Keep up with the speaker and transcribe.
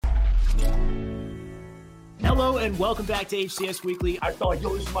Hello and welcome back to HCS Weekly. I thought,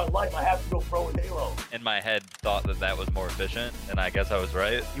 yo, this is my life. I have to go pro in Halo. In my head, thought that was more efficient, and I guess I was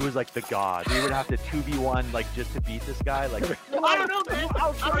right. He was like the god. We would have to 2v1 like just to beat this guy. Like I don't know, man.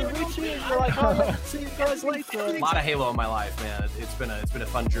 I'll try to reach you. You're like, oh, see you guys later. A lot of Halo in my life, man. It's been a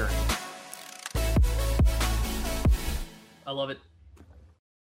fun journey. I love it.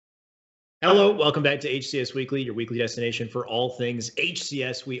 Hello, welcome back to HCS Weekly, your weekly destination for all things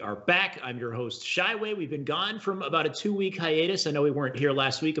HCS. We are back. I'm your host, Shyway. We've been gone from about a 2-week hiatus. I know we weren't here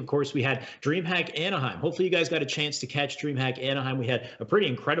last week. Of course, we had DreamHack Anaheim. Hopefully, you guys got a chance to catch DreamHack Anaheim. We had a pretty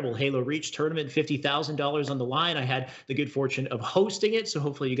incredible Halo Reach tournament, $50,000 on the line. I had the good fortune of hosting it, so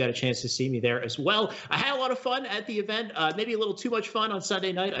hopefully you got a chance to see me there as well. I had a lot of fun at the event, maybe a little too much fun on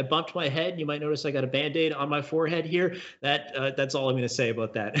Sunday night. I bumped my head. You might notice I got a Band-Aid on my forehead here. That's all I'm going to say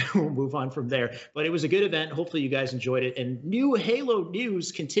about that. We'll move on from there. But it was a good event. Hopefully you guys enjoyed it. And new Halo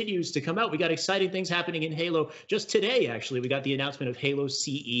news continues to come out. We got exciting things happening in Halo. Just today, actually, we got the announcement of Halo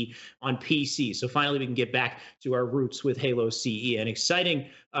CE on PC. So finally we can get back to our roots with Halo CE. And exciting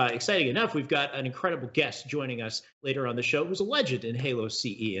enough, we've got an incredible guest joining us later on the show who's a legend in Halo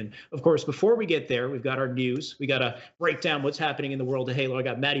CE. And of course, before we get there, we've got our news. We got to break down what's happening in the world of Halo. I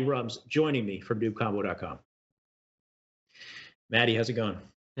got Maddie Rums joining me from NoobCombo.com. Maddie, how's it going?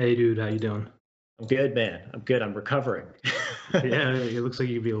 Hey, dude, how you doing? I'm good, man. I'm good. I'm recovering. Yeah, it looks like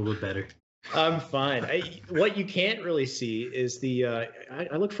you could be a little bit better. I'm fine. What you can't really see is the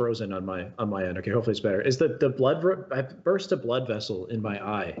I look frozen on my end. Okay, hopefully it's better. Is the blood? I burst a blood vessel in my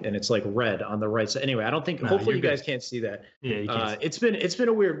eye, and it's like red on the right side. Anyway, I don't think. Hopefully you guys can't see that. Yeah, you can. It's been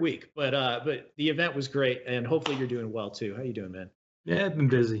a weird week, but the event was great, and hopefully you're doing well too. How you doing, man? Yeah, I've been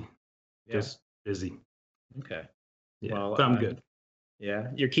busy. Yeah. Just busy. Okay. Yeah, well, but I'm good. Yeah,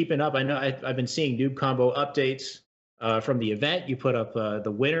 you're keeping up. I know I've been seeing Noob Combo updates from the event. You put up the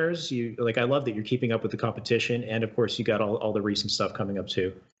winners. I love that you're keeping up with the competition, and of course, you got all the recent stuff coming up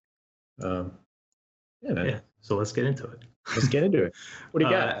too. Yeah, man. Yeah. So let's get into it. Let's get into it. What do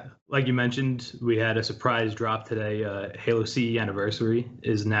you got? Like you mentioned, we had a surprise drop today. Halo CE Anniversary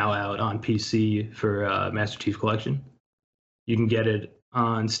is now out on PC for Master Chief Collection. You can get it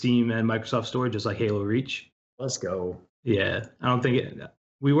on Steam and Microsoft Store, just like Halo Reach. Let's go. Yeah, I don't think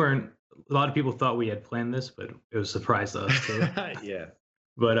we weren't. A lot of people thought we had planned this, but it was a surprise to us too. Yeah.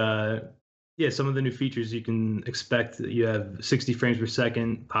 But yeah, some of the new features you can expect. You have 60 frames per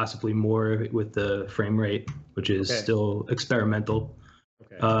second, possibly more with the frame rate, which is still experimental.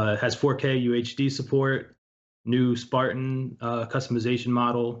 Okay. Has 4K UHD support, new Spartan customization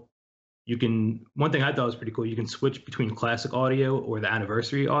model. You can. One thing I thought was pretty cool. You can switch between classic audio or the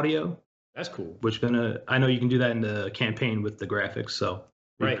anniversary audio. That's cool. I know you can do that in the campaign with the graphics, so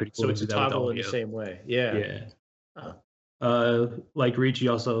right. Pretty So cool it's a toggle in the same way. Yeah. Yeah. Like Reach, you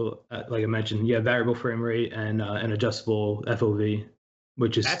also, like I mentioned, variable frame rate and an adjustable FOV,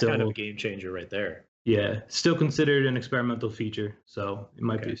 which is that's kind of a game changer right there. Yeah, still considered an experimental feature, so it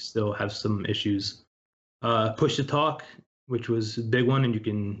might be still have some issues. Push to talk, which was a big one, and you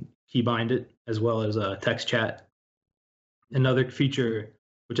can keybind it as well as text chat. Another feature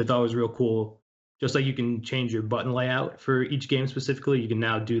which I thought was real cool. Just like you can change your button layout for each game specifically, you can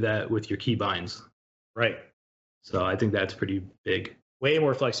now do that with your keybinds. Right. So I think that's pretty big. Way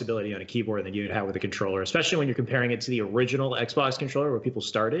more flexibility on a keyboard than you'd have with a controller, especially when you're comparing it to the original Xbox controller where people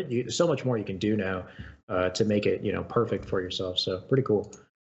started. There's so much more you can do now to make it, perfect for yourself. So pretty cool.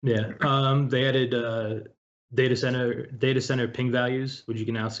 Yeah. They added data center ping values, which you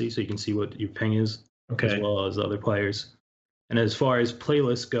can now see, so you can see what your ping is, as well as other players. And as far as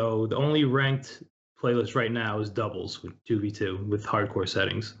playlists go, the only ranked playlist right now is doubles with 2v2 with hardcore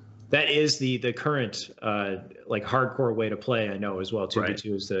settings. That is the current hardcore way to play, I know as well.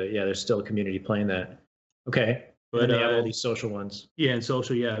 2v2 is there's still a community playing that. Okay. But they have all these social ones. Yeah, and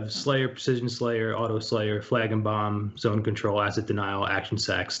social, you have Slayer, Precision Slayer, Auto Slayer, Flag and Bomb, Zone Control, Asset Denial, Action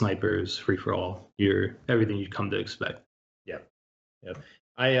Sack, Snipers, Free for All. Everything you'd come to expect. Yep.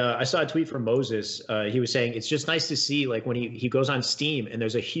 I saw a tweet from Moses. He was saying it's just nice to see when he goes on Steam and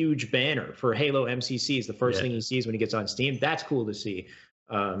there's a huge banner for Halo MCCs. The first thing he sees when he gets on Steam. That's cool to see.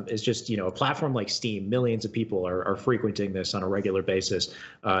 It's just, a platform like Steam, millions of people are frequenting this on a regular basis.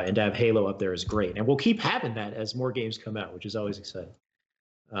 And to have Halo up there is great. And we'll keep having that as more games come out, which is always exciting.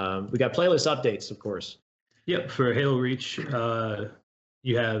 We got playlist updates, of course. Yep. For Halo Reach,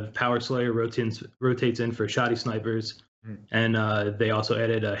 you have Power Slayer rotates in for Shoddy Snipers. And they also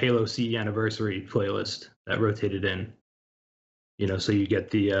added a Halo CE Anniversary playlist that rotated in. So you get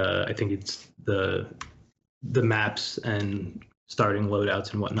the, I think it's the maps and starting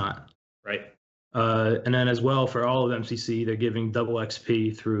loadouts and whatnot. Right. And then as well for all of MCC, they're giving double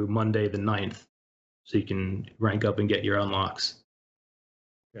XP through Monday the 9th. so you can rank up and get your unlocks.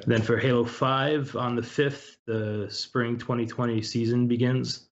 Okay. Then for Halo 5 on the 5th, the spring 2020 season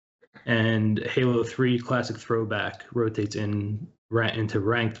begins, and Halo 3 Classic Throwback rotates into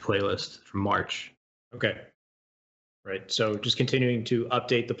ranked playlist from March. Okay. Right. So just continuing to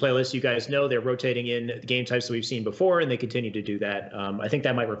update the playlist. You guys know they're rotating in the game types that we've seen before, and they continue to do that. I think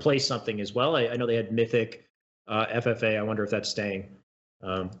that might replace something as well. I know they had Mythic, FFA. I wonder if that's staying.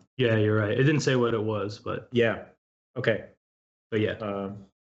 Yeah, you're right. It didn't say what it was, but yeah. Okay. But yeah.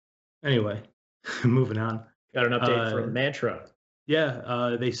 Anyway, moving on. Got an update from Mantra.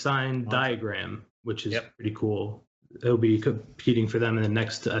 Yeah, they signed Diagram, which is pretty cool. He'll be competing for them in the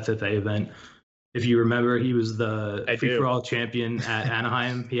next FFA event. If you remember, he was the free-for-all champion at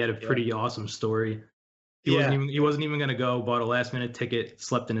Anaheim. He had a pretty awesome story. He wasn't even going to go, bought a last-minute ticket,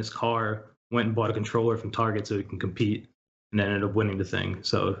 slept in his car, went and bought a controller from Target so he can compete, and then ended up winning the thing.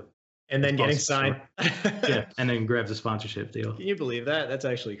 So, and then getting signed. Yeah, and then grabs a sponsorship deal. Can you believe that? That's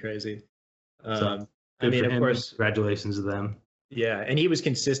actually crazy. So, I mean, of course, congratulations to them. Yeah, and he was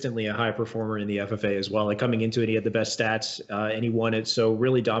consistently a high performer in the FFA as well. Like coming into it, he had the best stats, and he won it. So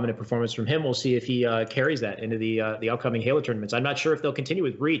really dominant performance from him. We'll see if he carries that into the upcoming Halo tournaments. I'm not sure if they'll continue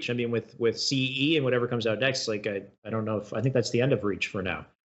with Reach. I mean, with CE and whatever comes out next, like I don't know if I think that's the end of Reach for now.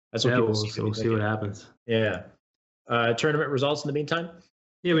 That's what we'll see what happens. Yeah. Tournament results in the meantime.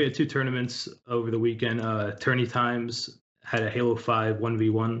 Yeah, we had 2 tournaments over the weekend. Tourney Times had a Halo 5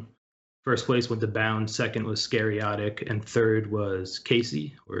 1v1. First place went to Bound, second was Scariotic, and third was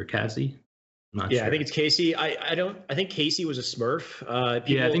Casey or Cassie. I'm not sure. I think it's Casey. I think Casey was a Smurf. I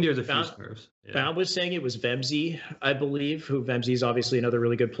think there's a few Smurfs. Yeah. Bound was saying it was Vemzy, I believe, who Vemzy is obviously another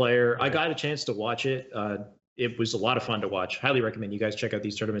really good player. Right. I got a chance to watch it. It was a lot of fun to watch. Highly recommend you guys check out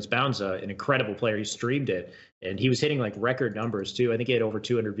these tournaments. Bound's an incredible player. He streamed it, and he was hitting like record numbers too. I think he had over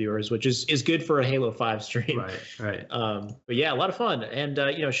 200 viewers, which is good for a Halo 5 stream. Right. But yeah, a lot of fun. And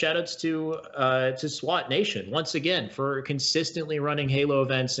shout outs to SWAT Nation once again for consistently running Halo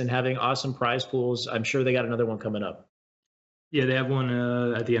events and having awesome prize pools. I'm sure they got another one coming up. Yeah, they have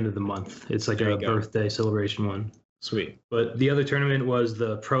one at the end of the month. It's like a birthday celebration one. Sweet. But the other tournament was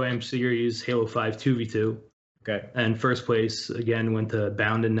the Pro-Am Series Halo 5 2v2. Okay. And first place, again, went to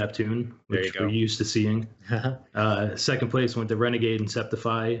Bound and Neptune, which we're used to seeing. Second place went to Renegade and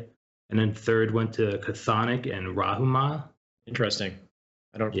Septify. And then third went to Chthonic and Rahuma. Interesting.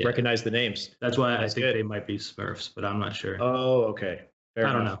 I don't recognize the names. That's why I think they might be Smurfs, but I'm not sure. Oh, okay. Fair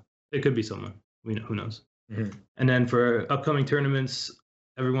enough. Don't know. It could be someone. Who knows? Mm-hmm. And then for upcoming tournaments,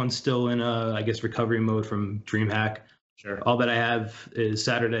 everyone's still in, recovery mode from DreamHack. Sure. All that I have is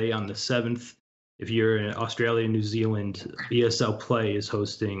Saturday on the 7th. If you're in Australia, New Zealand, ESL Play is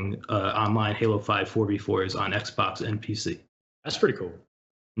hosting online Halo 5 4v4s on Xbox and PC. That's pretty cool.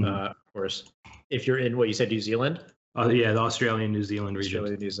 Mm-hmm. Of course. If you're in, what you said, New Zealand? The Australian, New Zealand region.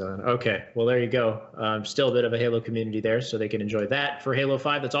 Australia, New Zealand. Okay. Well, there you go. Still a bit of a Halo community there, so they can enjoy that. For Halo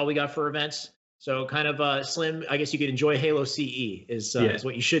 5, that's all we got for events. So kind of slim, I guess you could enjoy Halo CE is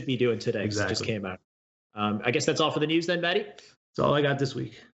what you should be doing today. Exactly. It just came out. I guess that's all for the news then, Maddie? That's all I got this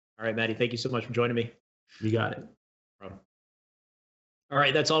week. All right, Maddie, thank you so much for joining me. You got it. All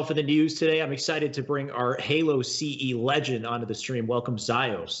right, that's all for the news today. I'm excited to bring our Halo CE legend onto the stream. Welcome,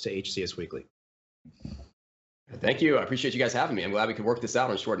 Zios, to HCS Weekly. Thank you. I appreciate you guys having me. I'm glad we could work this out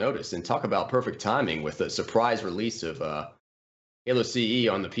on short notice and talk about perfect timing with the surprise release of Halo CE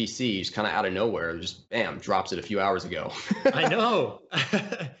on the PC. Just kind of out of nowhere, just bam, drops it a few hours ago. I know.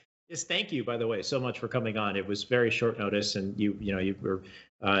 Yes, thank you, by the way, so much for coming on. It was very short notice, and you were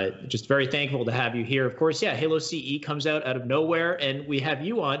just very thankful to have you here. Of course, Halo CE comes out of nowhere, and we have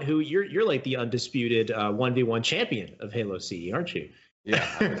you on, who you're like the undisputed 1v1 champion of Halo CE, aren't you? Yeah,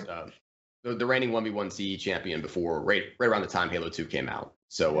 I was the reigning 1v1 CE champion before, right around the time Halo 2 came out.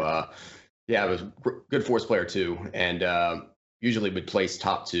 So, I was good Force player too, and usually would place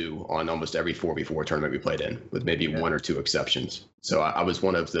top 2 on almost every 4v4 tournament we played in, with maybe 1 or 2 exceptions. So I was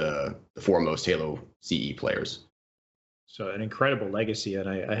one of the foremost Halo CE players. So an incredible legacy, and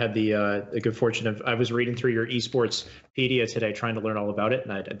I had the good fortune of, I was reading through your esportspedia today, trying to learn all about it,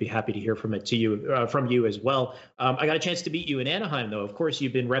 and I'd be happy to hear from you as well. I got a chance to meet you in Anaheim, though. Of course,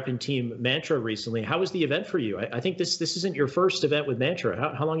 you've been repping Team Mantra recently. How was the event for you? I think this isn't your first event with Mantra.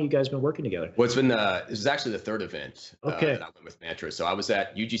 How long have you guys been working together? Well, this is actually the third event that I went with Mantra. So I was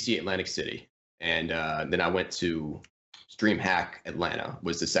at UGC Atlantic City, and then I went to DreamHack Atlanta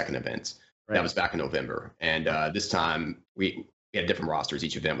was the second event. Right. That was back in November. And this time we had different rosters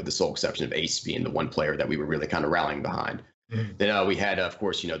each event, with the sole exception of Ace being the one player that we were really kind of rallying behind. Mm-hmm. Then we had, of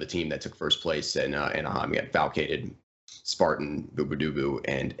course, the team that took first place in Anaheim. We had Falcated, Spartan, Bubudubu,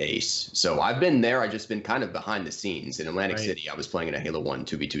 and Ace. So I've been there. I've just been kind of behind the scenes. In Atlantic City, I was playing in a Halo 1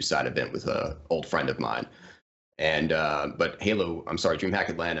 2v2 side event with an old friend of mine. And but DreamHack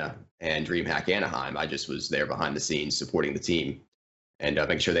Atlanta and DreamHack Anaheim, I just was there behind the scenes supporting the team and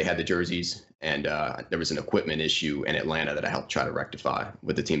making sure they had the jerseys. And there was an equipment issue in Atlanta that I helped try to rectify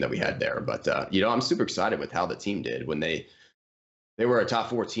with the team that we had there. But I'm super excited with how the team did when they were a top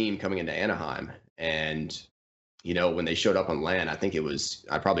 4 team coming into Anaheim. And when they showed up on LAN, I think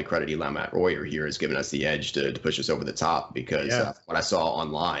I probably credit Eli Matt Royer here as giving us the edge to push us over the top because what I saw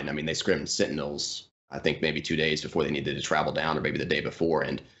online, I mean, they scrimmed Sentinels, I think maybe 2 days before they needed to travel down or maybe the day before.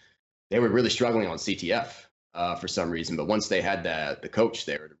 And they were really struggling on CTF for some reason. But once they had the coach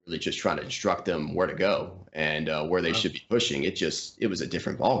there to really just trying to instruct them where to go and where they should be pushing, it was a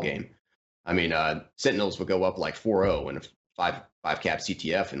different ball game. I mean, Sentinels would go up like 4-0 and five cap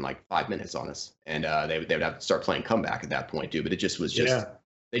CTF in like 5 minutes on us. And they would have to start playing comeback at that point, dude. But it just was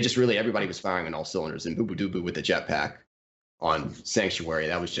everybody was firing on all cylinders. And Bubudubu with the jetpack on Sanctuary,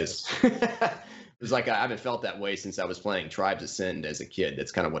 that was just it was like I haven't felt that way since I was playing Tribes Ascend as a kid.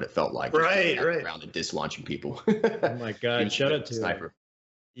 That's kind of what it felt like. Right. Around and dislaunching people. Oh my God! Shout out to Sniper.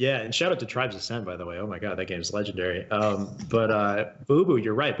 Yeah, and shout out to Tribes Ascend, by the way. Oh my God, that game is legendary. But Bubu,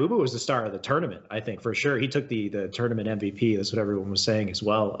 you're right. Bubu was the star of the tournament, I think, for sure. He took the tournament MVP. That's what everyone was saying as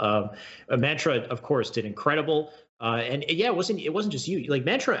well. Mantra, of course, did incredible. And yeah, it wasn't just you. Like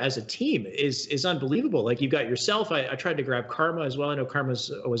Mantra as a team is unbelievable. Like you've got yourself. I tried to grab Karma as well. I know Karma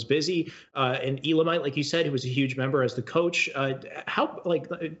was busy. And Elamite, like you said, who was a huge member as the coach. Help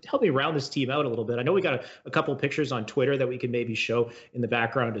me round this team out a little bit. I know we got a couple of pictures on Twitter that we can maybe show in the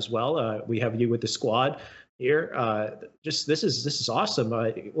background as well. We have you with the squad here. This is awesome.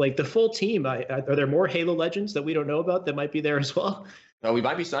 Like the full team. Are there more Halo legends that we don't know about that might be there as well? We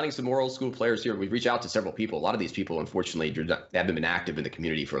might be signing some more old school players here. We've reached out to several people. A lot of these people, unfortunately, haven't been active in the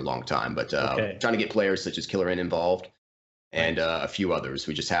community for a long time. But trying to get players such as Killer N involved and a few others.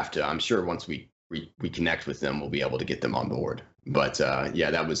 We just have to. I'm sure once we connect with them, we'll be able to get them on board. But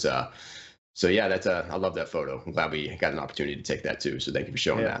that was. So yeah, that's I love that photo. I'm glad we got an opportunity to take that too. So thank you for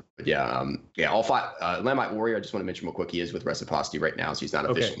showing that. But all 5. Lamite Warrior, I just want to mention real quick. He is with Reciprocity right now, so he's not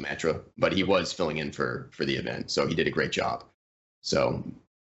official Mantra, but he was filling in for the event. So he did a great job. So,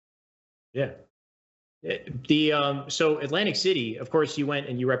 yeah. So Atlantic City, of course, you went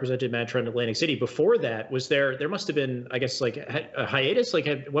and you represented Mantra in Atlantic City. Before that, there must have been, I guess, like a hiatus.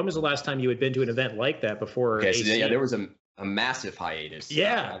 Like, when was the last time you had been to an event like that before? Okay, so there was a massive hiatus.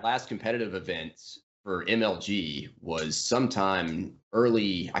 Yeah. My last competitive event for MLG was sometime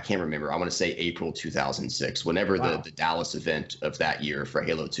early, I can't remember. I want to say April 2006, whenever the Dallas event of that year for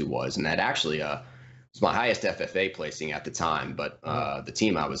Halo 2 was. And that actually, it's my highest FFA placing at the time, but the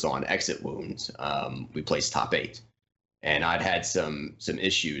team I was on, Exit Wounds, we placed top 8. And I'd had some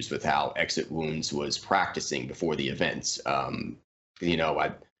issues with how Exit Wounds was practicing before the events.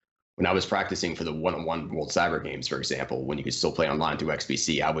 When I was practicing for the one-on-one World Cyber Games, for example, when you could still play online through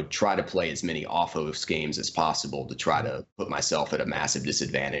XBC, I would try to play as many off-host games as possible to try to put myself at a massive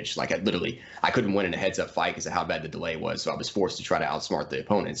disadvantage. Like I couldn't win in a heads-up fight because of how bad the delay was, so I was forced to try to outsmart the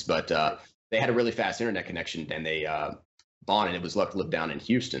opponents. But they had a really fast internet connection, and they bonded. It was luck to live down in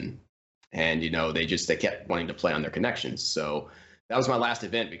Houston, and they kept wanting to play on their connections. So that was my last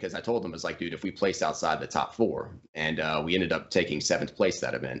event because I told them, I was like, dude, if we placed outside the top 4, and we ended up taking 7th place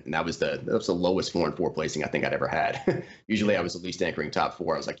that event, and that was the lowest 4-4 placing I think I'd ever had. Usually I was at least anchoring top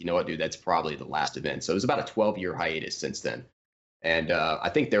 4. I was like, you know what, dude, that's probably the last event. So it was about a 12-year hiatus since then, and I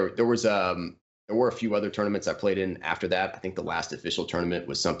think there were a few other tournaments I played in after that. I think the last official tournament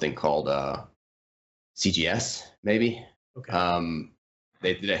was something called CGS, maybe. Okay.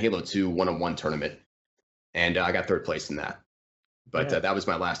 They did a Halo 2 one-on-one tournament, and I got 3rd place in that. But that was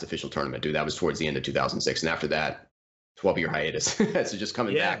my last official tournament, dude. That was towards the end of 2006. And after that, 12-year hiatus. So just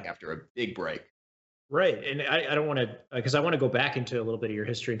coming back after a big break. Right. And I don't want to, because I want to go back into a little bit of your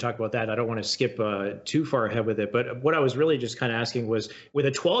history and talk about that. I don't want to skip too far ahead with it. But what I was really just kind of asking was, with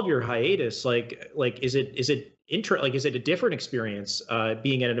a 12-year hiatus, is it a different experience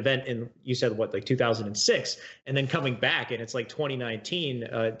being at an event in, you said what, like 2006, and then coming back and it's like 2019?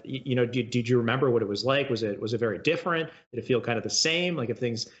 Did you remember what it was like? Was it very different? Did it feel kind of the same? Like, if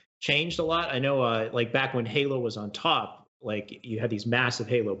things changed a lot? I know like back when Halo was on top, like you had these massive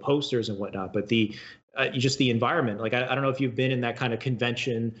Halo posters and whatnot, but the environment, like I don't know if you've been in that kind of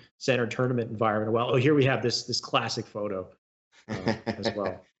convention center tournament environment. Well, here we have this classic photo as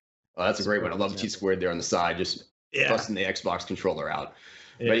well. Oh, that's a great one. I love T-Squared there on the side, just busting the Xbox controller out.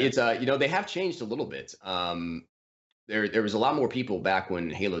 Yeah. But it's they have changed a little bit. there was a lot more people back when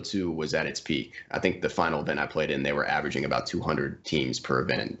Halo 2 was at its peak. I think the final event I played in, they were averaging about 200 teams per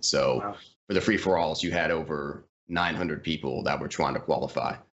event. So Wow. for the free-for-alls, you had over 900 people that were trying to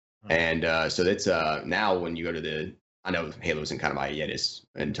qualify. And so that's now when you go to I know Halo's in kind of hiatus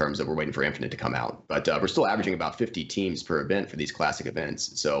in terms of we're waiting for Infinite to come out, but we're still averaging about 50 teams per event for these classic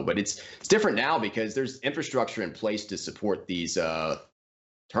events. So, but it's different now because there's infrastructure in place to support these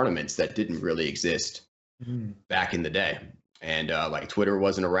tournaments that didn't really exist back in the day. And like Twitter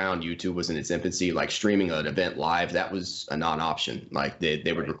wasn't around, YouTube was in its infancy. Like streaming an event live, that was a non-option. Like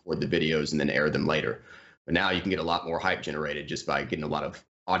they would record the videos and then air them later. But now you can get a lot more hype generated just by getting a lot of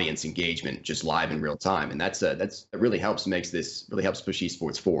audience engagement just live in real time, and that really helps push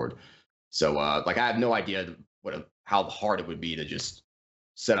esports forward. So like I have no idea how hard it would be to just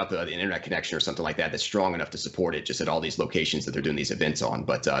set up an internet connection or something like that that's strong enough to support it just at all these locations that they're doing these events on.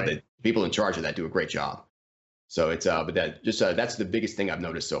 But the people in charge of that do a great job. So it's but that's the biggest thing I've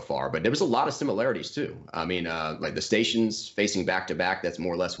noticed so far. But there was a lot of similarities too. I mean, like the stations facing back to back, that's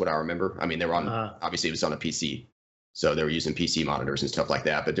more or less what I remember. I mean, they were on obviously it was on a PC. So they were using PC monitors and stuff like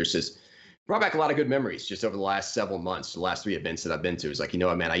that. But there's just brought back a lot of good memories just over the last several months. The last 3 events that I've been to is like, you know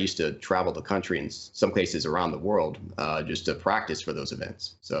what, man, I used to travel the country and some places around the world just to practice for those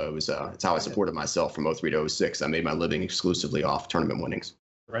events. So it was it's how I supported myself from 03 to 06. I made my living exclusively off tournament winnings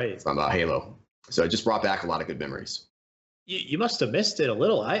from Halo. So it just brought back a lot of good memories. You must have missed it a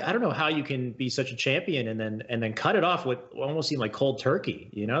little. I don't know how you can be such a champion and then cut it off with what almost seemed like cold turkey.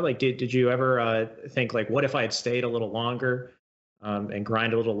 You know, like did you ever think like, what if I had stayed a little longer and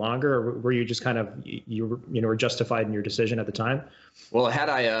grind a little longer, or were you just kind of were justified in your decision at the time? Well, had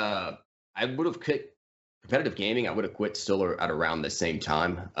I would have quit competitive gaming. I would have quit still at around the same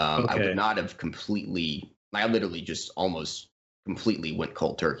time. I would not have completely. I literally just almost completely went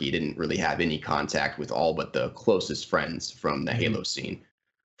cold turkey. Didn't really have any contact with all but the closest friends from the Halo scene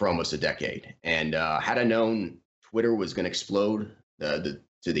for almost a decade. And had I known Twitter was going to explode to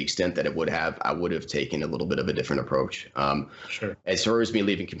the extent that it would have, I would have taken a little bit of a different approach. Sure. As far as me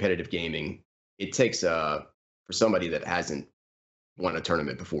leaving competitive gaming, it takes for somebody that hasn't won a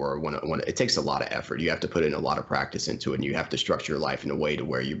tournament before, it takes a lot of effort. You have to put in a lot of practice into it, and you have to structure your life in a way to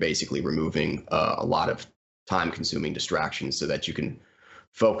where you're basically removing a lot of time-consuming distractions so that you can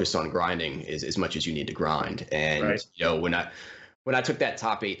focus on grinding as much as you need to grind. And you know, when I took that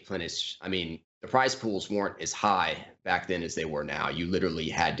top 8 finish, I mean, the prize pools weren't as high back then as they were now. You literally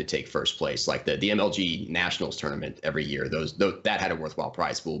had to take first place. Like the MLG Nationals tournament every year, that had a worthwhile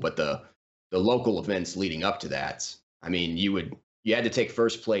prize pool. But the local events leading up to that, I mean, you had to take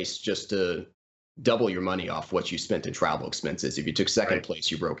first place just to double your money off what you spent in travel expenses. If you took second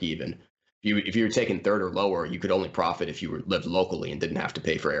place, you broke even. If you were taking third or lower, you could only profit if you lived locally and didn't have to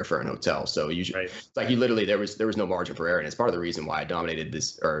pay for airfare and hotel. So it's like you literally there was no margin for error, and it's part of the reason why I dominated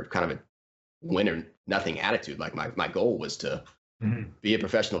this, or kind of a win or nothing attitude. Like my goal was to be a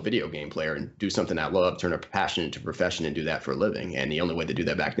professional video game player and do something I love, turn a passion into profession, and do that for a living. And the only way to do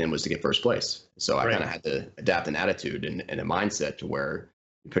that back then was to get first place. So I kind of had to adapt an attitude and a mindset to where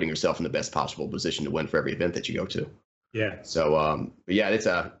you're putting yourself in the best possible position to win for every event that you go to. Yeah. So, but yeah, it's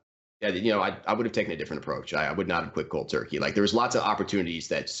yeah, you know, I would have taken a different approach. I would not have quit cold turkey. Like there was lots of opportunities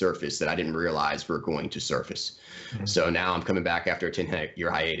that surfaced that I didn't realize were going to surface. So now I'm coming back after a 10-year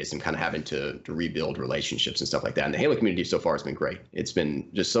hiatus and kind of having to rebuild relationships and stuff like that. And the Halo community so far has been great. It's been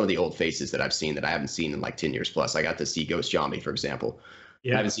just some of the old faces that I've seen that I haven't seen in like 10 years plus. I got to see Ghost Jambi, for example.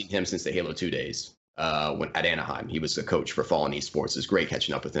 I haven't seen him since the Halo 2 days when at Anaheim. He was the coach for Fallen Esports. It's great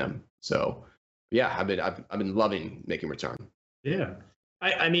catching up with him. So yeah, I've been loving making return. Yeah.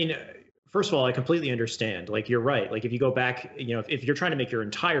 I mean, first of all, I completely understand. Like, you're right. Like, if you go back, you know, if you're trying to make your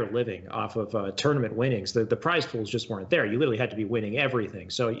entire living off of tournament winnings, the prize pools just weren't there. You literally had to be winning everything.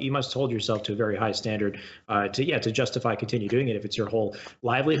 So you must hold yourself to a very high standard to justify continue doing it if it's your whole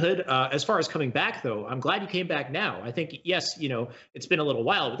livelihood. As far as coming back, though, I'm glad you came back now. I think, yes, you know, it's been a little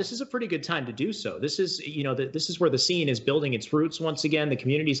while, but this is a pretty good time to do so. This is, you know, this is where the scene is building its roots once again. The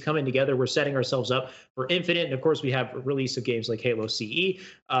community's coming together. We're setting ourselves up for Infinite. And of course, we have a release of games like Halo CE.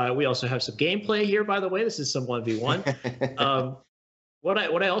 We also have some gameplay here, by the way. This is some 1v1.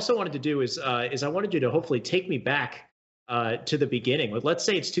 What I also wanted to do is I wanted you to hopefully take me back to the beginning. Let's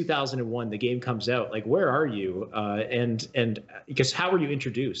say it's 2001, the game comes out. Like, where are you? And because how were you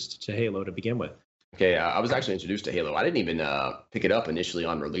introduced to Halo to begin with? Okay, I was actually introduced to Halo. I didn't even pick it up initially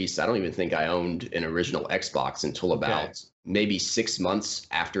on release. I don't even think I owned an original Xbox until about maybe 6 months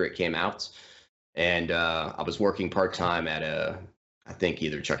after it came out. And I was working part-time at I think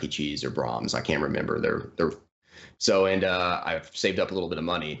either Chuck E. Cheese or Brahms. I can't remember. I saved up a little bit of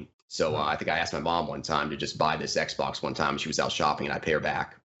money. So I think I asked my mom one time to just buy this Xbox one time. She was out shopping and I pay her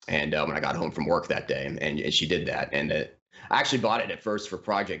back. And when I got home from work that day, and she did that. And I actually bought it at first for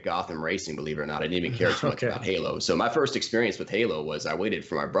Project Gotham Racing, believe it or not. I didn't even care too much about Halo. So my first experience with Halo was I waited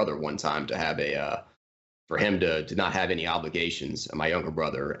for my brother one time to have for him to not have any obligations, my younger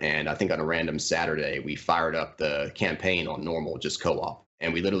brother. And I think on a random Saturday, we fired up the campaign on normal, just co-op.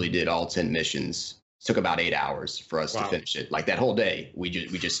 And we literally did all 10 missions. It took about 8 hours for us to finish it. Like that whole day, we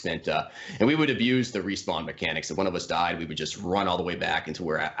just spent, and we would abuse the respawn mechanics. If one of us died, we would just run all the way back until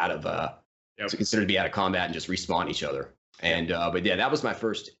we're out of, so considered to be out of combat and just respawn each other. And, but yeah, that was my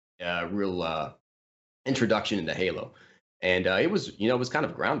first real introduction into Halo. And it was, it was kind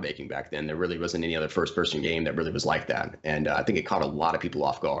of groundbreaking back then. There really wasn't any other first-person game that really was like that. And I think it caught a lot of people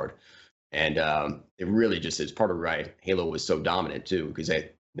off guard. And it really just is part of right. Halo was so dominant too, because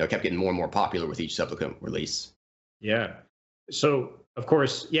it kept getting more and more popular with each subsequent release. Yeah. So of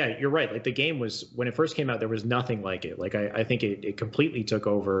course, yeah, you're right. Like the game was, when it first came out, there was nothing like it. Like I think it completely took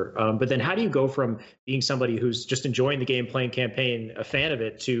over. But then how do you go from being somebody who's just enjoying the game, playing campaign, a fan of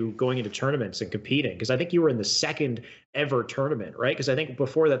it, to going into tournaments and competing? Because I think you were in the second ever tournament, right? Because I think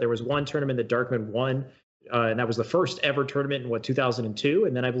before that there was one tournament that Darkman won. And that was the first ever tournament in 2002,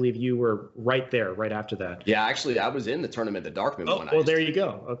 and then I believe you were right there right after that. Yeah, actually, I was in the tournament that Darkman won. Well, there you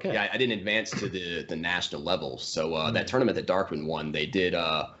go. Okay. Yeah, I didn't advance to the national level. So that tournament that Darkman won, they did.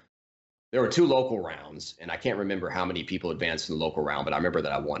 There were 2 local rounds, and I can't remember how many people advanced in the local round, but I remember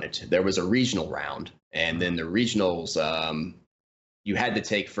that I won it. There was a regional round, and then the regionals, you had to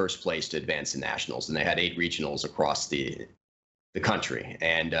take first place to advance to nationals, and they had 8 regionals across the country.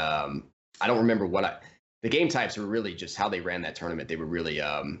 And I don't remember the game types were really just how they ran that tournament. They were really,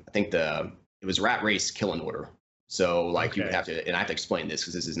 I think it was rat race killing order. So like you would have to, and I have to explain this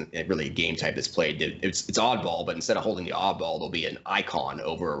because this isn't really a game type that's played. It's oddball, but instead of holding the oddball, there'll be an icon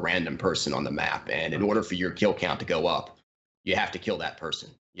over a random person on the map. And in order for your kill count to go up, you have to kill that person.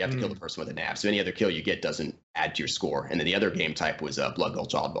 You have to kill the person with a nab. So any other kill you get doesn't add to your score. And then the other game type was Blood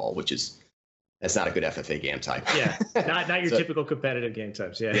Gulch Oddball, that's not a good FFA game type. Yeah, not your typical competitive game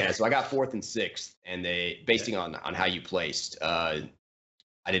types. Yeah. Yeah. So I got 4th and 6th, and basing on how you placed, I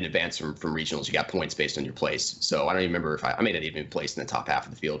didn't advance from regionals. You got points based on your place. So I don't even remember if I may not even placed in the top half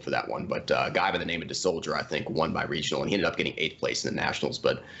of the field for that one. But a guy by the name of DeSoldier, I think, won by regional, and he ended up getting 8th place in the nationals.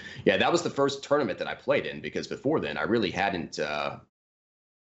 But yeah, that was the first tournament that I played in, because before then I really hadn't.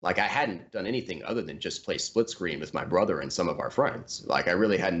 I hadn't done anything other than just play split screen with my brother and some of our friends. Like I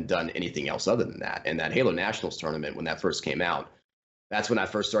really hadn't done anything else other than that. And that Halo Nationals tournament, when that first came out, that's when I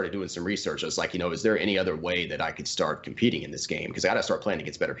first started doing some research. I was like, is there any other way that I could start competing in this game? Because I got to start playing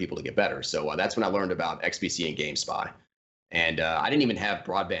against better people to get better. So that's when I learned about XBC and GameSpy. And I didn't even have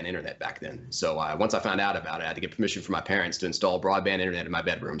broadband internet back then. So once I found out about it, I had to get permission from my parents to install broadband internet in my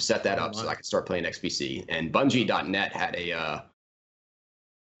bedroom, set that up so I could start playing XBC. And Bungie.net had a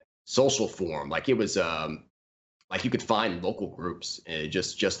social forum. Like it was like you could find local groups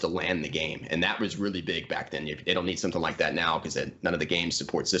just to land the game, and that was really big back then. They don't need something like that now because none of the games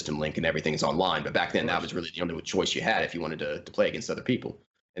support System Link and everything is online, but back then that was really the only choice you had if you wanted to play against other people.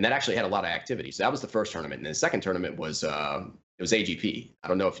 And that actually had a lot of activity. So that was the first tournament, and the second tournament was it was AGP. I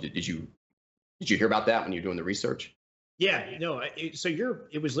don't know if did you hear about that when you were doing the research? Yeah, so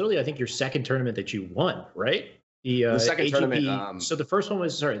it was literally, I think, your second tournament that you won, right? The second AGP, tournament. So the first one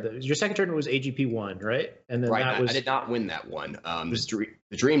was your second tournament was AGP 1, right? And then right, that was. I did not win that one. The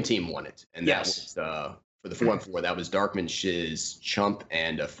Dream Team won it, and that was for the 4-on-4. That was Darkman, Shiz, Chump,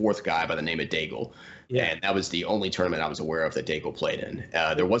 and a 4th guy by the name of Daigle. Yeah. And that was the only tournament I was aware of that Daigle played in.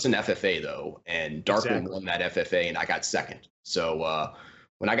 There was an FFA though, and Darkman won that FFA, and I got second. So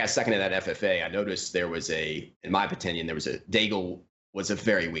when I got second in that FFA, I noticed there was in my opinion, Daigle was a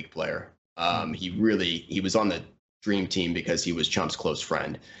very weak player. He was on the Dream Team because he was Chump's close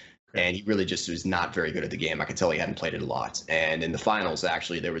friend, and he really just was not very good at the game. I could tell he hadn't played it a lot. And in the finals,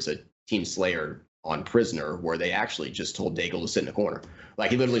 actually, there was a Team Slayer on Prisoner where they actually just told Daigle to sit in the corner.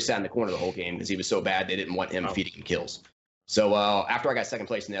 Like he literally sat in the corner the whole game because he was so bad they didn't want him feeding him kills. So after I got second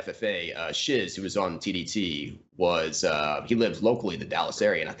place in the FFA, Shiz, who was on TDT, he lived locally in the Dallas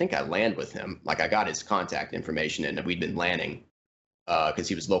area, and I think I landed with him. Like I got his contact information, and we'd been landing because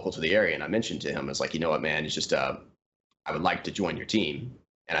he was local to the area. And I mentioned to him, I was like, you know what, man, it's just I would like to join your team.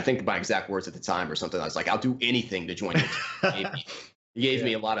 And I think my exact words at the time or something, I was like, I'll do anything to join your team. He gave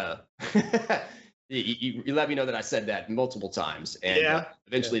me a lot of you let me know that I said that multiple times. And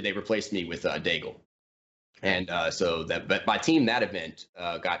eventually they replaced me with Daigle. And but my team that event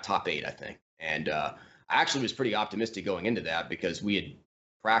got top 8, I think. And I actually was pretty optimistic going into that because we had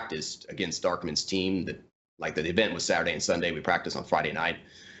practiced against Darkman's team. The event was Saturday and Sunday. We practiced on Friday night.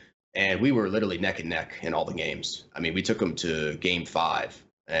 and we were literally neck and neck in all the games. I mean, we took them to Game 5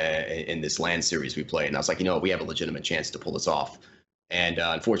 in this LAN series we played, and I was like, we have a legitimate chance to pull this off. And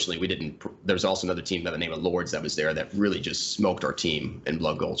unfortunately, we didn't. There was also another team by the name of Lords that was there that really just smoked our team in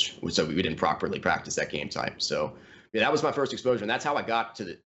Blood Gulch. So we didn't properly practice that game type. So yeah, that was my first exposure, and that's how I got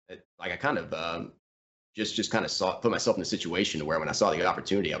to I kind of just kind of put myself in a situation where when I saw the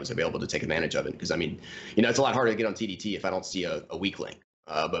opportunity, I was available to take advantage of it. Because I mean, it's a lot harder to get on TDT if I don't see a weak link.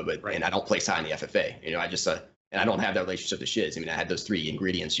 But right. And I don't place high in the FFA. I just and I don't have that relationship to Shiz. I mean, I had those 3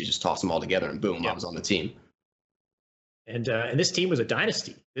 ingredients. You just toss them all together, and boom, I was on the team. And this team was a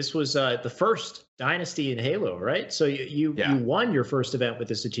dynasty. This was the first dynasty in Halo, right? So you won your first event with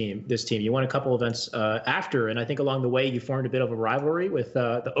this team. You won a couple events after, and I think along the way you formed a bit of a rivalry with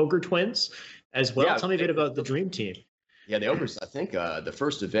the Ogre Twins as well. Tell me a bit about the Dream Team. Yeah, the Ogres. I think the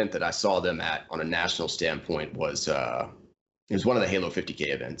first event that I saw them at on a national standpoint was it was one of the Halo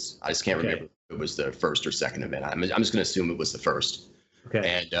 50K events. I just can't remember if it was the first or second event. I'm just going to assume it was the first.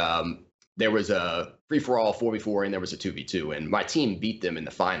 Okay. And there was a free-for-all 4v4 and there was a 2v2, and my team beat them in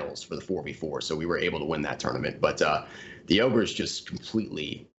the finals for the 4v4, so we were able to win that tournament. But the Ogres just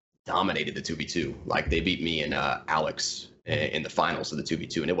completely dominated the 2v2. Like, they beat me and Alex in the finals of the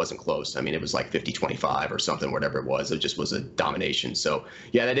 2v2, and it wasn't close. I mean, it was like 50-25 or something, whatever it was. It just was a domination. So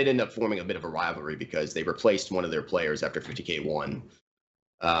yeah, that did end up forming a bit of a rivalry because they replaced one of their players after 50K won.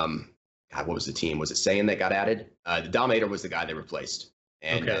 God, what was the team? Was it Saiyan that got added? The Dominator was the guy they replaced.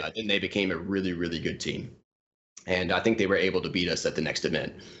 And then they became a really, really good team. And I think they were able to beat us at the next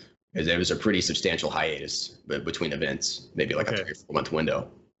event because there was a pretty substantial hiatus between events, maybe like a 3 or 4 month window.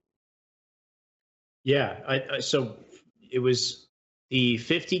 Yeah. So it was the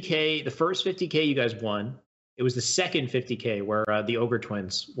 50K, the first 50K you guys won. It was the second 50K where the Ogre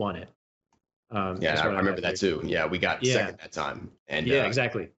Twins won it. I remember that too. Yeah, we got second that time. And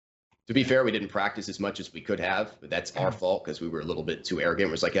exactly. To be fair, we didn't practice as much as we could have, but that's our fault because we were a little bit too arrogant.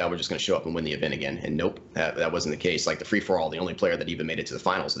 We're like, we're just going to show up and win the event again. And nope, that wasn't the case. Like the free-for-all, the only player that even made it to the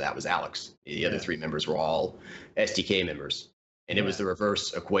finals of that was Alex. The other 3 members were all STK members. And it was the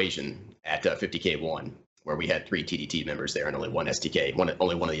reverse equation at 50K1, where we had 3 TDT members there and only 1 STK.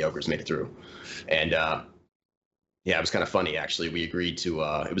 Only one of the Ogres made it through. And it was kind of funny, actually. We agreed to,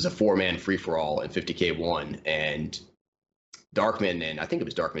 it was a 4-man free-for-all in 50K1, and Darkman and I think it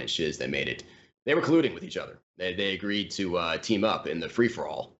was Darkman and Shiz that made it. They were colluding with each other. They agreed to team up in the free for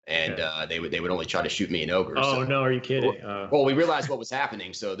all, and they would only try to shoot me and Ogre. Oh, no, are you kidding? Well, we realized what was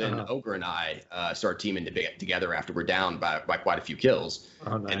happening, so then Ogre and I started teaming together after we're down by quite a few kills.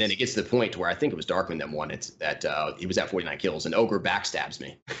 Oh, nice. And then it gets to the point where I think it was Darkman that won it. That he was at 49 kills, and Ogre backstabs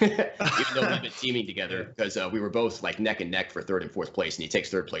me, even though we've been teaming together because we were both like neck and neck for 3rd and 4th place, and he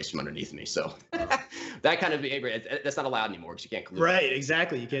takes 3rd place from underneath me. So that kind of behavior that's not allowed anymore because you can't collude. Right,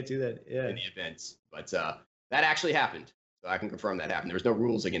 exactly. You can't do that. Yeah. In the events, but that actually happened. So I can confirm that happened. There was no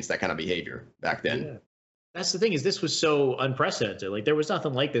rules against that kind of behavior back then. Yeah. That's the thing is this was so unprecedented. Like there was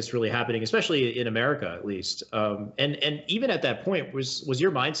nothing like this really happening, especially in America, at least. And even at that point, was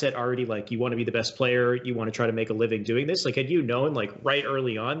your mindset already like you want to be the best player? You want to try to make a living doing this? Like had you known like right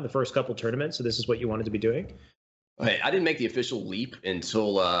early on the first couple tournaments, so this is what you wanted to be doing? I didn't make the official leap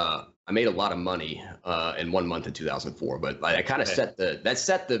until I made a lot of money in 1 month in 2004. But I kind of set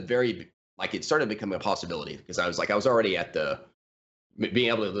the very like it started becoming a possibility because I was already at being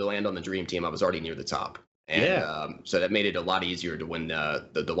able to land on the Dream Team. I was already near the top. And so that made it a lot easier to when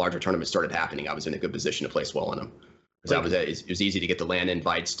the larger tournaments started happening. I was in a good position to place well in them because it was easy to get the LAN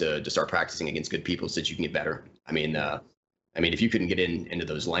invites to start practicing against good people so that you can get better. I mean, if you couldn't get into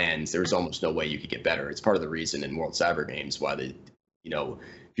those LANs, there was almost no way you could get better. It's part of the reason in World Cyber Games why if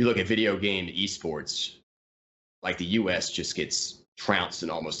you look at video game esports, like the U.S. just gets trounced in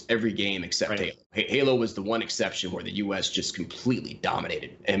almost every game except Halo. Halo was the one exception where the U.S. just completely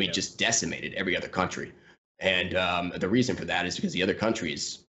dominated. I mean, just decimated every other country. And the reason for that is because the other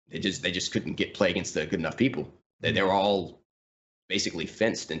countries, they just couldn't play against the good enough people. They were all basically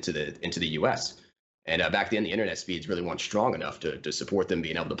fenced into the U.S. And back then, the internet speeds really weren't strong enough to support them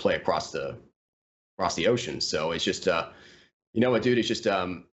being able to play across the ocean. So it's just, you know what, dude? It's just,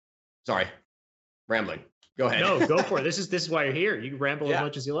 sorry, rambling. Go ahead. No, go for it. This is why you're here. You can ramble as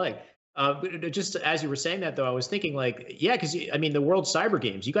much as you like. But just as you were saying that, though, I was thinking because the World Cyber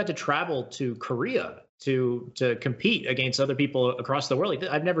Games, you got to travel to Korea to compete against other people across the world. Like,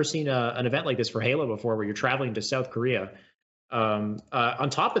 I've never seen an event like this for Halo before, where you're traveling to South Korea. On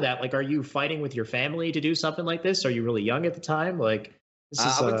top of that, are you fighting with your family to do something like this? Are you really young at the time?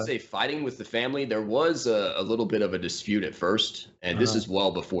 I would say fighting with the family. There was a little bit of a dispute at first, and this is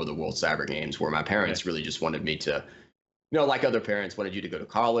well before the World Cyber Games, where my parents really just wanted me to like other parents wanted you to go to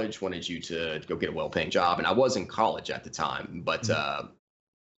college, wanted you to go get a well-paying job. And I was in college at the time, but,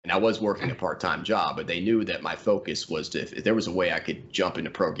 and I was working a part-time job, but they knew that my focus was to, if there was a way I could jump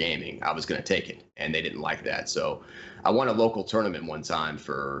into pro gaming, I was going to take it. And they didn't like that. So I won a local tournament one time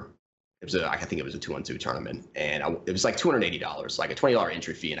I think it was a 2-on-2 tournament. And it was like $280, like a $20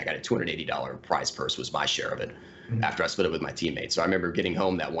 entry fee. And I got a $280 prize purse was my share of it after I split it with my teammates. So I remember getting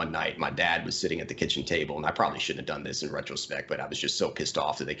home that one night, my dad was sitting at the kitchen table, and I probably shouldn't have done this in retrospect, but I was just so pissed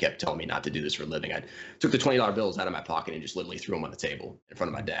off that they kept telling me not to do this for a living. I took the $20 bills out of my pocket and just literally threw them on the table in front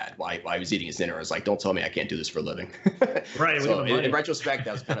of my dad while he was eating his dinner. I was like, don't tell me I can't do this for a living. Right. So in retrospect,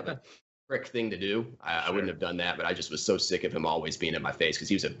 that was kind of a prick thing to do. I wouldn't have done that, but I just was so sick of him always being in my face because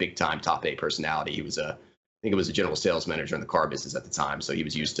he was a big time top 8 personality. He was I think it was a general sales manager in the car business at the time. So he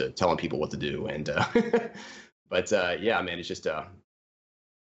was used to telling people what to do. And, but yeah, man, it's just, go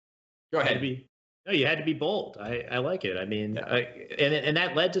ahead. No, you had to be bold. I like it. I mean, and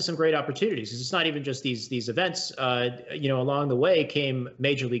that led to some great opportunities. It's not even just these events. Along the way came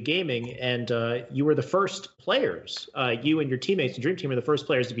Major League Gaming, and you were the first players. You and your teammates, the Dream Team, were the first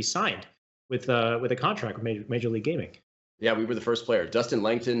players to be signed with a contract with Major League Gaming. Yeah, we were the first player. Dustin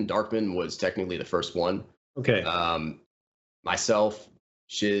Langton, Darkman was technically the first one. Okay. Myself,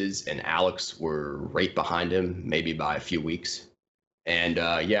 Shiz, and Alex were right behind him, maybe by a few weeks. And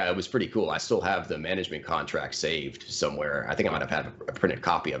yeah, it was pretty cool. I still have the management contract saved somewhere. I think I might have had a printed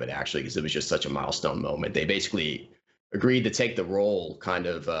copy of it, actually, because it was just such a milestone moment. They basically agreed to take the role kind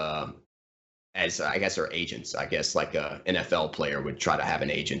of as, I guess, our agents. I guess like a NFL player would try to have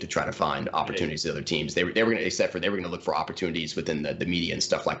an agent to try to find opportunities to other teams. They were going to look for opportunities within the media and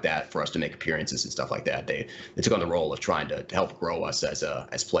stuff like that for us to make appearances and stuff like that. They took on the role of trying to help grow us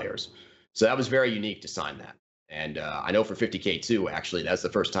as players. So that was very unique to sign that. And I know for 50K too, actually, that's the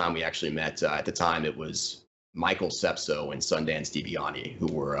first time we actually met. At the time, it was Michael Sepso and Sundance DeBiani who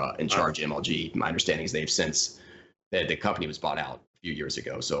were in charge of MLG. My understanding is the company was bought out a few years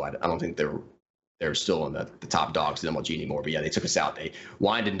ago. So I don't think they're still in the top dogs in MLG anymore. But yeah, they took us out. They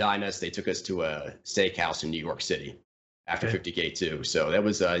wined and dined us. They took us to a steakhouse in New York City after 50K too. So that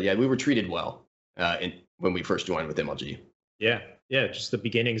was, we were treated well when we first joined with MLG. Yeah, just the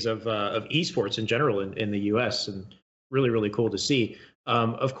beginnings of esports in general in the U.S. and really, really cool to see.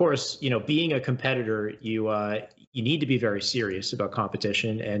 Of course, being a competitor, you need to be very serious about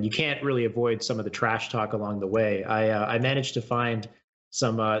competition, and you can't really avoid some of the trash talk along the way. I managed to find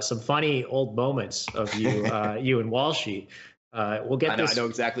some funny old moments of you and Walshy. We'll get this. I know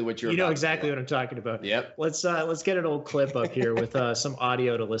exactly what you're. You know exactly what I'm talking about. Yep. Let's get an old clip up here with some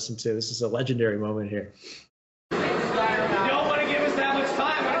audio to listen to. This is a legendary moment here.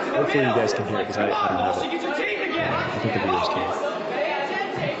 Hopefully you guys can hear it because I don't have it. I think the viewers can.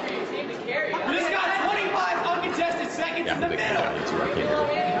 This got 25 uncontested seconds in the middle.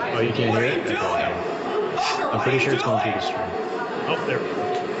 Oh, you can't hear it? Okay. I'm pretty sure it's going through the stream. Oh, there we go.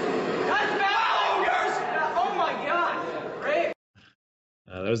 Oh my God! Great.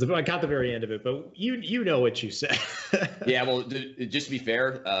 That was I caught the very end of it, but you know what you said. Yeah, well, just to be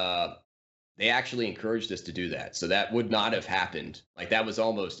fair, they actually encouraged us to do that. So that would not have happened. Like that was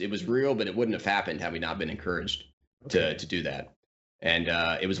it was real, but it wouldn't have happened had we not been encouraged to do that. And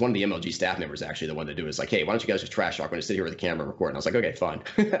it was one of the MLG staff members actually the one to do it. It's like, hey, why don't you guys just trash talk? I'm going to sit here with the camera and record. And I was like, okay, fine.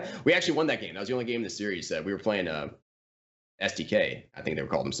 We actually won that game. That was the only game in the series that we were playing STK. I think they were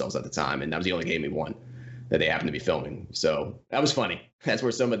called themselves at the time. And that was the only game we won that they happened to be filming. So that was funny. That's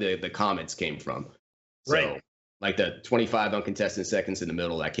where some of the comments came from. So, right. Like the 25 uncontested seconds in the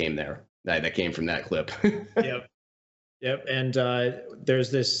middle that came there. That came from that clip. Yep. And there's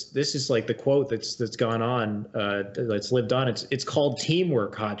this is like the quote that's gone on, that's lived on. It's called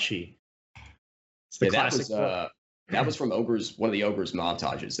teamwork, Hachi. It's the classic quote. That was from Ogre's, one of the Ogre's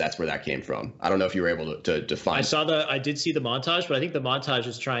montages. That's where that came from. I don't know if you were able to find. I did see the montage, but I think the montage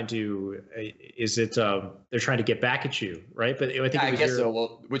is trying to, they're trying to get back at you, right? But I think I guess so.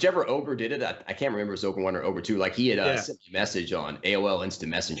 Well, whichever Ogre did it, I can't remember if it was Ogre 1 or Ogre 2. Like he had sent me a message on AOL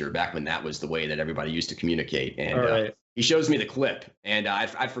Instant Messenger back when that was the way that everybody used to communicate. And he shows me the clip, and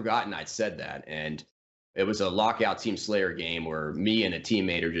I'd forgotten I'd said that. And it was a lockout Team Slayer game where me and a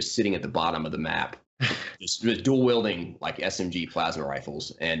teammate are just sitting at the bottom of the map. just dual wielding like SMG plasma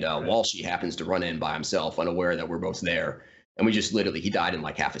rifles, and Walshy happens to run in by himself, unaware that we're both there, and we just he died in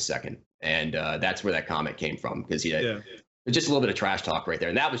like half a second, and that's where that comment came from, because he had just a little bit of trash talk right there,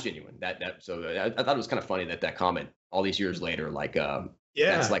 and that was genuine. So I thought it was kind of funny that comment all these years later, like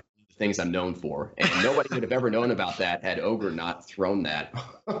that's like the things I'm known for, and nobody would have ever known about that had Ogre not thrown that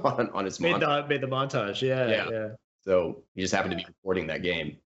on his montage. Made the montage, yeah. So he just happened to be recording that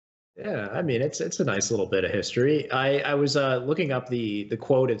game. Yeah, I mean it's a nice little bit of history. I was looking up the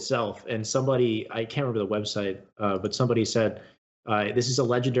quote itself, and somebody, I can't remember the website, but somebody said this is a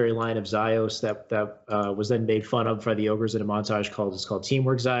legendary line of Zios that was then made fun of by the Ogres in a montage called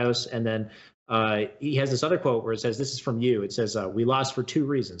Teamwork Zios, and then he has this other quote where it says, "This is from you." It says, "We lost for two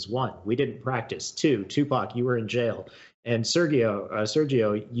reasons. One, we didn't practice. Two, Tupac, you were in jail, and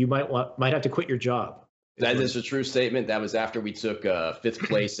Sergio, you might have to quit your job." That is a true statement. That was after we took 5th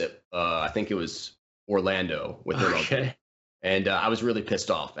place at I think it was Orlando with MLB. Okay. And I was really pissed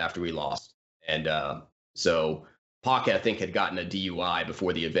off after we lost. And so Pac, I think, had gotten a DUI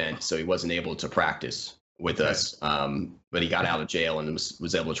before the event, so he wasn't able to practice with us. But he got out of jail and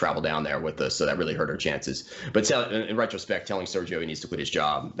was able to travel down there with us, so that really hurt our chances. But in retrospect, telling Sergio he needs to quit his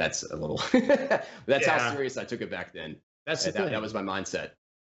job, that's a little that's how serious I took it back then. That's the thing. That was my mindset.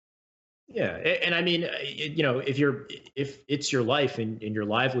 Yeah, and I mean, if it's your life and your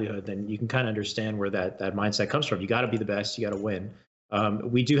livelihood, then you can kind of understand where that mindset comes from. You got to be the best. You got to win.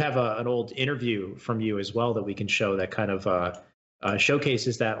 We do have an old interview from you as well that we can show that kind of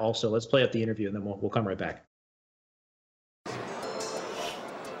showcases that also. Let's play up the interview and then we'll come right back.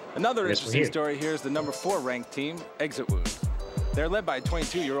 Another interesting story here is the number 4 ranked team, Exit Wounds. They're led by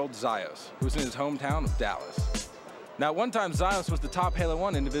 22-year-old Zios, who's in his hometown of Dallas. Now, at one time, Zios was the top Halo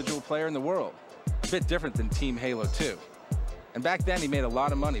 1 individual player in the world, a bit different than Team Halo 2. And back then, he made a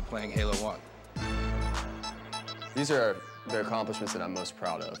lot of money playing Halo 1. These are the accomplishments that I'm most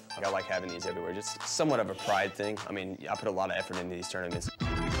proud of. I like having these everywhere, just somewhat of a pride thing. I mean, I put a lot of effort into these tournaments.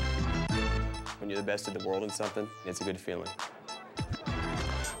 When you're the best in the world in something, it's a good feeling.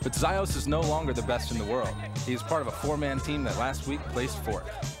 But Zios is no longer the best in the world. He's part of a 4-man team that last week placed 4th.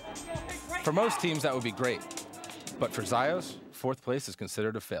 For most teams, that would be great. But for Zios, 4th place is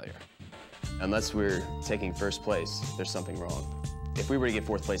considered a failure. Unless we're taking 1st place, there's something wrong. If we were to get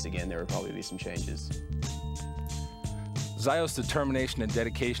 4th place again, there would probably be some changes. Zios' determination and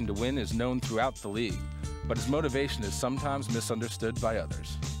dedication to win is known throughout the league, but his motivation is sometimes misunderstood by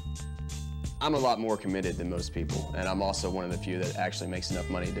others. I'm a lot more committed than most people, and I'm also one of the few that actually makes enough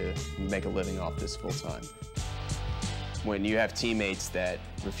money to make a living off this full time. When you have teammates that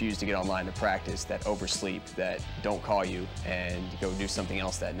refuse to get online to practice, that oversleep, that don't call you and go do something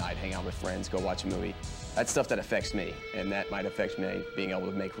else that night, hang out with friends, go watch a movie, that's stuff that affects me, and that might affect me being able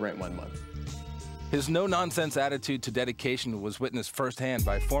to make rent one month. His no-nonsense attitude to dedication was witnessed firsthand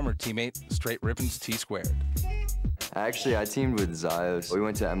by former teammate Straight Rippins T Squared. Actually, I teamed with Zios. We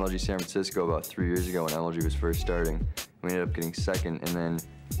went to MLG San Francisco about 3 years ago when MLG was first starting. We ended up getting 2nd, and then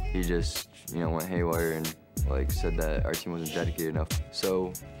he just, went haywire and said that our team wasn't dedicated enough.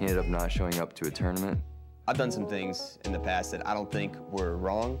 So he ended up not showing up to a tournament. I've done some things in the past that I don't think were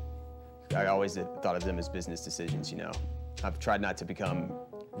wrong. I always thought of them as business decisions, I've tried not to become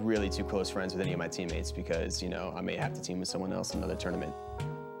really too close friends with any of my teammates because, I may have to team with someone else in another tournament.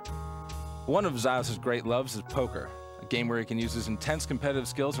 One of Zios' great loves is poker, a game where he can use his intense competitive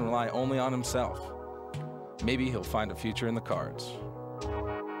skills and rely only on himself. Maybe he'll find a future in the cards.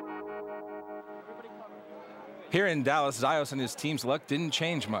 Here in Dallas, Zios and his team's luck didn't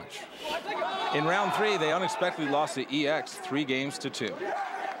change much. In round 3, they unexpectedly lost to EX 3 games to 2.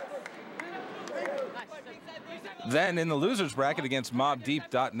 Then in the losers bracket against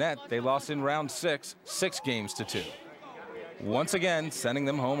MobDeep.net, they lost in round 6, 6 games to 2. Once again, sending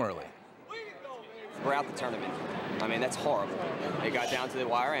them home early. We're out the tournament. I mean, that's horrible. It got down to the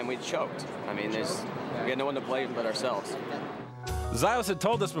wire and we choked. I mean, we had no one to blame but ourselves. Zios had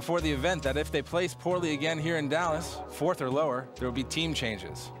told us before the event that if they placed poorly again here in Dallas, 4th or lower, there would be team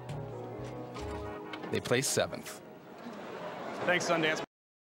changes. They placed 7th. Thanks, Sundance.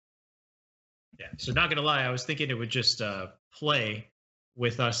 Yeah, so not gonna lie, I was thinking it would just play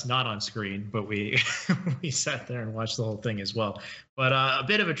with us not on screen, but we we sat there and watched the whole thing as well. But a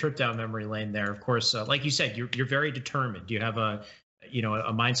bit of a trip down memory lane there. Of course, like you said, you're very determined. You have a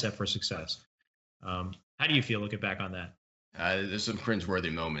mindset for success. How do you feel looking back on that? There's some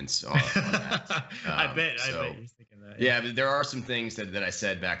cringeworthy moments on that. I bet you're thinking that. Yeah, but there are some things that I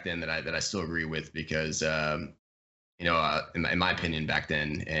said back then that I still agree with because in my opinion back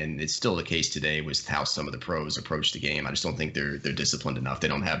then, and it's still the case today, was how some of the pros approach the game. I just don't think they're disciplined enough. They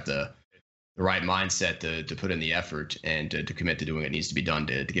don't have the right mindset to put in the effort and to commit to doing what needs to be done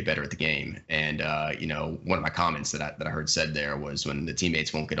to get better at the game. And one of my comments that I heard said there was when the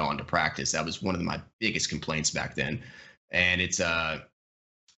teammates won't get on to practice. That was one of my biggest complaints back then. And it's kind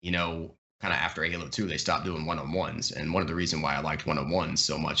of after Halo 2, they stopped doing one-on-ones. And one of the reasons why I liked one-on-ones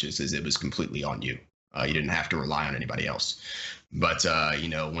so much is it was completely on you. You didn't have to rely on anybody else. But,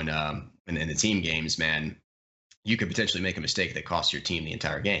 when in the team games, man, you could potentially make a mistake that costs your team the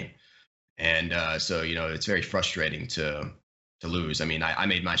entire game. And so, it's very frustrating to lose. I mean, I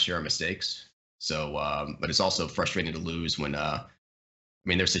made my share of mistakes. So, but it's also frustrating to lose when,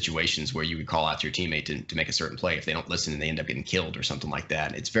 there's situations where you would call out to your teammate to make a certain play. If they don't listen and they end up getting killed or something like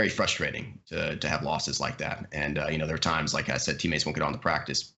that, it's very frustrating to have losses like that. And, there are times, like I said, teammates won't get on the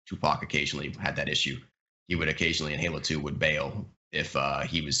practice. Tupac occasionally had that issue. He would occasionally in Halo 2 would bail if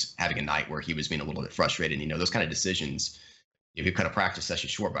he was having a night where he was being a little bit frustrated. Those kind of decisions, if you cut a practice session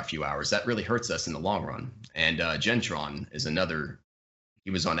short by a few hours, that really hurts us in the long run. And Gentron is another.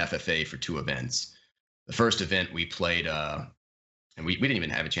 He was on FFA for 2 events. The first event we played, and we didn't even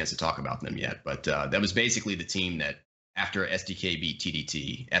have a chance to talk about them yet, but that was basically the team that after SDK beat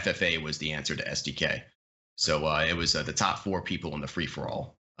TDT, FFA was the answer to SDK. So it was the top 4 people in the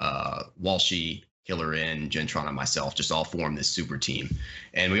free-for-all. Walshy, Killer N, Gentron, and myself just all formed this super team.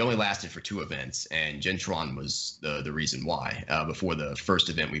 And we only lasted for 2 events, and Gentron was the reason why. Before the first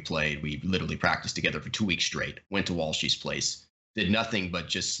event we played, we literally practiced together for 2 weeks straight, went to Walshy's place, did nothing but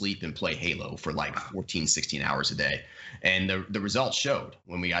just sleep and play Halo for like 14, 16 hours a day. And the results showed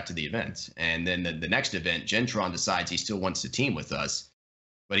when we got to the event. And then the next event, Gentron decides he still wants to team with us,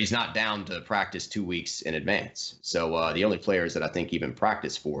 but he's not down to practice 2 weeks in advance. So the only players that I think even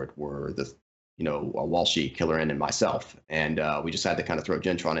practiced for it were Walshy, Killer N, and myself. And we just had to kind of throw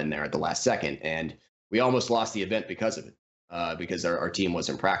Gentron in there at the last second. And we almost lost the event because of it, because our team was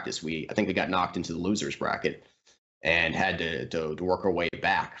in practice. I think we got knocked into the losers bracket and had to work our way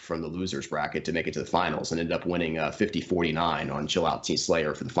back from the losers bracket to make it to the finals, and ended up winning 50-49 on Chill Out Team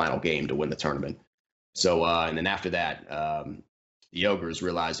Slayer for the final game to win the tournament. So, and then after that, the Ogres,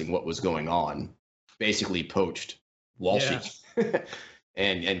 realizing what was going on, basically poached Walshy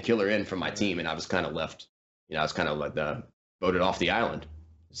and Killer N from my team, and I was kind of left, I was kind of like voted off the island.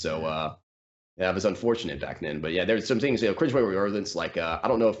 So that was unfortunate back then. But yeah, there's some things, cringeworthy ordinance, like I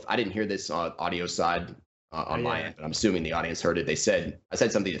don't know if I didn't hear this on audio side on my end, but I'm assuming the audience heard it. I said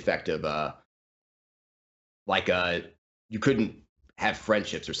something to the effect of you couldn't have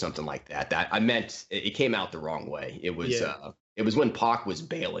friendships or something like that. That I meant it came out the wrong way. It was when Pac was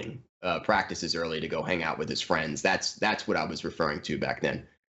bailing practices early to go hang out with his friends. That's what I was referring to back then.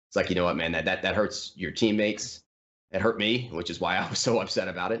 It's like, you know what, man, that hurts your teammates. It hurt me, which is why I was so upset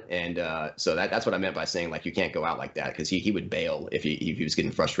about it. And so that's what I meant by saying, like, you can't go out like that, because he would bail if he was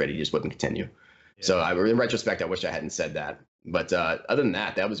getting frustrated. He just wouldn't continue. Yeah. So in retrospect, I wish I hadn't said that. But other than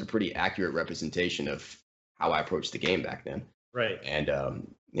that, that was a pretty accurate representation of how I approached the game back then. Right. And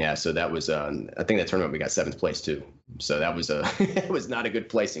so that was I think that tournament we got 7th place too. So that was it was not a good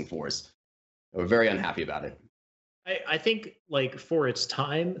placing for us. We're very unhappy about it. I think, like, for its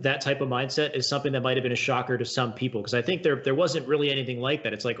time, that type of mindset is something that might have been a shocker to some people, because I think there wasn't really anything like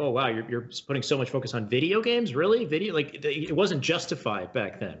that. It's like, oh wow, you're putting so much focus on video games, really? Video, like, it wasn't justified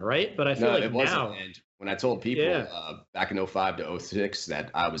back then, right? But I feel like it now. And when I told people back in 05 to 06 that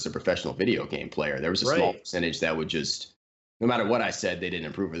I was a professional video game player, there was a small percentage that would just, no matter what I said, they didn't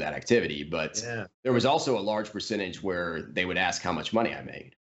approve of that activity. But there was also a large percentage where they would ask how much money I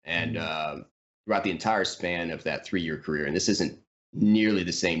made. And throughout the entire span of that 3-year career, and this isn't nearly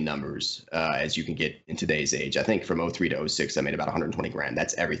the same numbers as you can get in today's age. I think from 03 to 06, I made about 120 grand.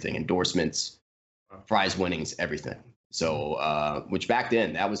 That's everything: endorsements, prize winnings, everything. So, which back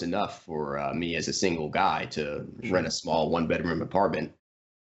then, that was enough for me as a single guy to rent a small 1-bedroom apartment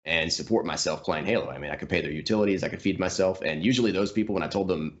and support myself playing Halo. I mean, I could pay their utilities, I could feed myself. And usually those people, when I told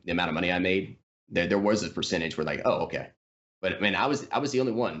them the amount of money I made, there was a percentage where, like, oh, okay. But I mean, I was the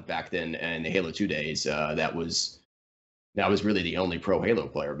only one back then in the Halo 2 days that was really the only pro Halo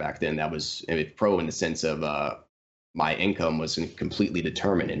player back then. That was pro in the sense of my income was completely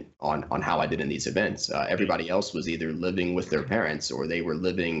determinant on how I did in these events. Everybody else was either living with their parents or they were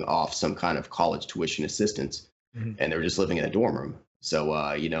living off some kind of college tuition assistance, and they were just living in a dorm room. So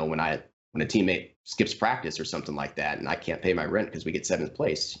when a teammate skips practice or something like that, and I can't pay my rent because we get 7th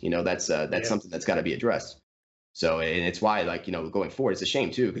place, that's something that's got to be addressed. So, and it's why, like, going forward, it's a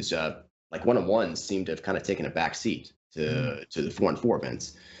shame too, because like 1-on-1s seem to have kind of taken a back seat to the 4-on-4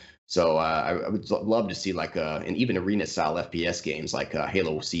 events. So I would love to see, like, and even arena style FPS games like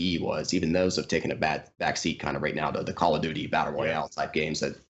Halo CE was, even those have taken a back seat kind of right now to the Call of Duty Battle Royale type games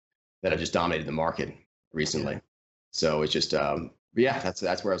that have just dominated the market recently. So it's just,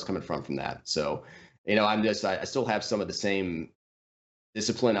 that's where I was coming from that. So, I still have some of the same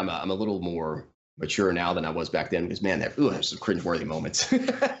discipline. I'm a little more mature now than I was back then, because, man, there's some cringeworthy moments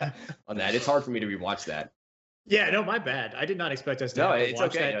on that. It's hard for me to rewatch that. Yeah, no, my bad. I did not expect us to have to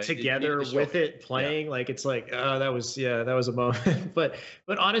watch that together with it playing. Like it's like, oh, that was a moment. but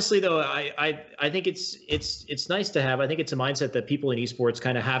honestly though, I think it's nice to have. I think it's a mindset that people in esports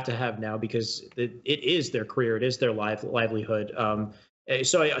kind of have to have now because it is their career, it is their livelihood.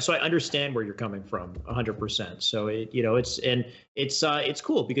 So I understand where you're coming from 100%. So it's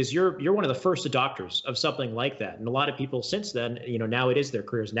cool because you're one of the first adopters of something like that. And a lot of people since then, now it is their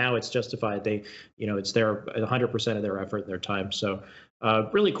careers. Now it's justified. They, it's their 100% of their effort and their time. So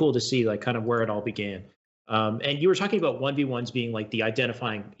really cool to see like kind of where it all began. And you were talking about 1v1s being like the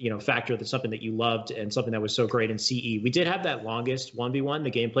identifying, factor that's something that you loved and something that was so great in CE. We did have that longest 1v1,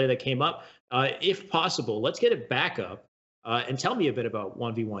 the gameplay that came up. If possible, let's get it back up. And tell me a bit about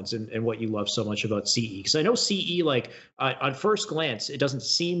 1v1s and what you love so much about CE. Because I know CE, like on first glance, it doesn't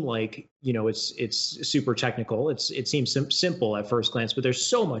seem like it's super technical. It seems simple at first glance, but there's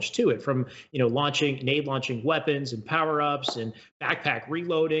so much to it. From nade launching weapons and power ups and backpack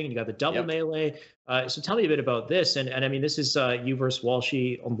reloading. And you got the double melee. So tell me a bit about this. And I mean, this is you versus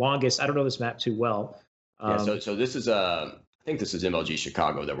Walshy on longest. I don't know this map too well. So this is I think this is MLG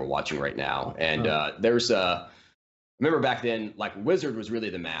Chicago that we're watching right now, and there's remember back then, like Wizard was really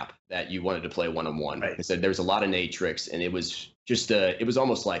the map that you wanted to play one-on-one. Right. I said there's a lot of nade tricks, and it was just it was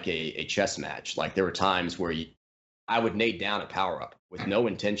almost like a chess match. Like there were times where I would nade down a power-up with no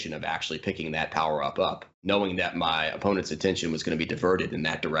intention of actually picking that power-up up, knowing that my opponent's attention was going to be diverted in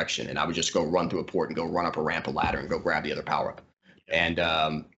that direction, and I would just go run through a port and go run up a ramp, a ladder, and go grab the other power-up. And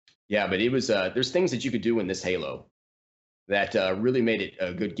but it was there's things that you could do in this Halo that really made it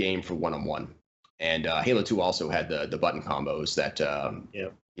a good game for one-on-one. And Halo 2 also had the button combos that,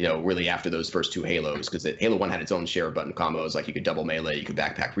 really after those first two Halos, because Halo 1 had its own share of button combos, like you could double melee, you could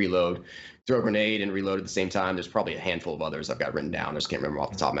backpack reload, throw a grenade and reload at the same time. There's probably a handful of others I've got written down. I just can't remember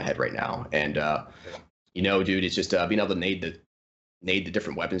off the top of my head right now. And, dude, it's just being able to nade the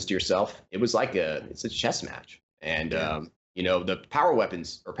different weapons to yourself. It was like it's a chess match. And, the power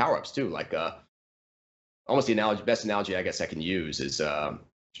weapons or power-ups too, like almost the best analogy I guess I can use is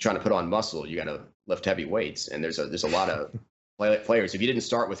trying to put on muscle, you got to lift heavy weights. And there's a lot of players. If you didn't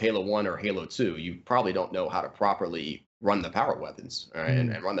start with Halo 1 or Halo 2, you probably don't know how to properly run the power weapons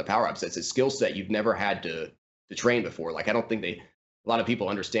and run the power ups. It's a skill set you've never had to train before. Like I don't think a lot of people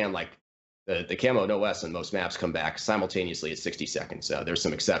understand like the camo no S on most maps come back simultaneously at 60 seconds. There's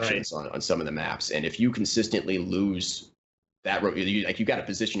some exceptions on some of the maps. And if you consistently lose that, you got to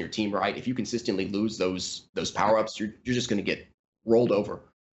position your team right. If you consistently lose those power ups, you're just going to get rolled over.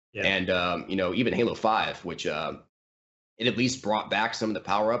 Yeah. And, even Halo 5, which it at least brought back some of the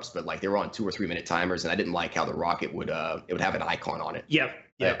power-ups, but like they were on 2 or 3 minute timers, and I didn't like how the rocket would have an icon on it. Yeah.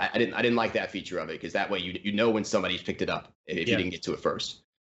 I didn't like that feature of it because that way you know when somebody's picked it up if you didn't get to it first.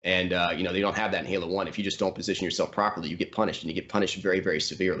 And they don't have that in Halo 1. If you just don't position yourself properly, you get punished, and you get punished very, very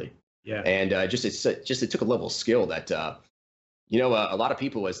severely. Yeah. And it took a level of skill that a lot of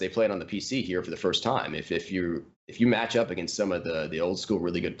people as they play it on the PC here for the first time, if you match up against some of the old school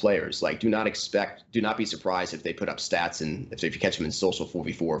really good players, like do not be surprised if they put up stats and if you catch them in social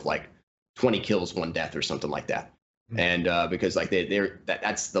 4v4 of like 20 kills, 1 death or something like that. Mm-hmm. And because like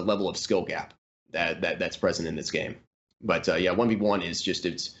that's the level of skill gap that's present in this game. But 1v1 is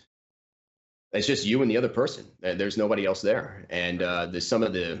it's just you and the other person. There's nobody else there. And there's some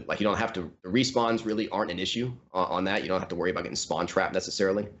of the, like, you don't have to, the respawns really aren't an issue on that. You don't have to worry about getting spawn trapped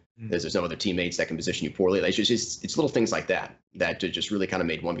necessarily. Mm-hmm. There's no other teammates that can position you poorly. It's little things like that just really kind of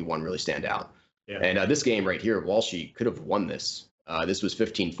made 1v1 really stand out. Yeah. And this game right here, Walshy could have won this. This was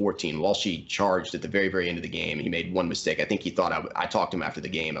 15-14. Walshy charged at the very, very end of the game. He made one mistake. I think he thought I talked to him after the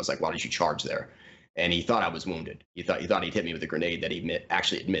game. I was like, why did you charge there? And he thought I was wounded. He thought he'd hit me with a grenade that he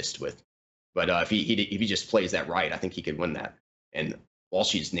actually had missed with. But if he just plays that right, I think he could win that. And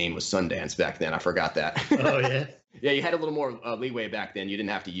Walshy's name was Sundance back then. I forgot that. Oh yeah. Yeah, you had a little more leeway back then. You didn't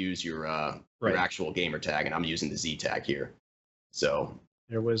have to use your actual gamer tag, and I'm using the Z tag here. So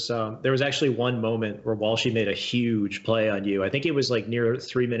there was actually one moment where Walshy made a huge play on you. I think it was like near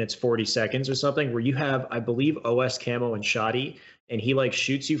 3 minutes 40 seconds or something, where you have, I believe, OS camo and shoddy, and he like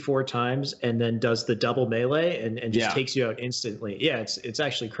shoots you 4 times and then does the double melee and just takes you out instantly. Yeah, it's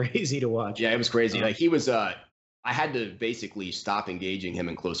actually crazy to watch. Yeah, it was crazy. Like he was I had to basically stop engaging him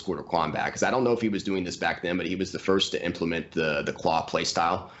in close quarter combat because I don't know if he was doing this back then, but he was the first to implement the claw play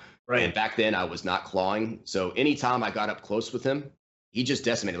style. Right. And back then I was not clawing. So anytime I got up close with him, he just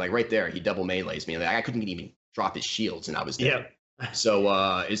decimated. Like right there, he double melees me. Like I couldn't even drop his shields and I was dead. Yeah.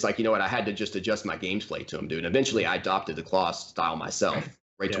 So it's like, you know what? I had to just adjust my gameplay to him, dude. And eventually I adopted the claw style myself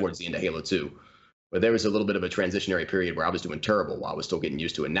towards the end of Halo 2. But there was a little bit of a transitionary period where I was doing terrible while I was still getting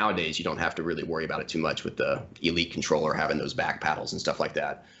used to it. Nowadays, you don't have to really worry about it too much with the Elite controller having those back paddles and stuff like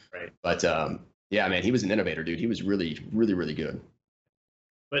that. Right. But yeah, man, he was an innovator, dude. He was really, really, really good.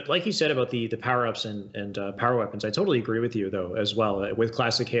 But like you said about the power-ups and power weapons, I totally agree with you, though, as well. With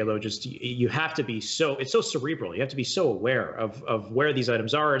Classic Halo, just you have to be it's so cerebral. You have to be so aware of where these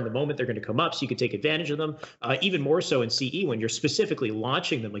items are and the moment they're going to come up so you can take advantage of them. Even more so in CE when you're specifically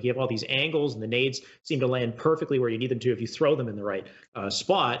launching them. Like you have all these angles and the nades seem to land perfectly where you need them to if you throw them in the right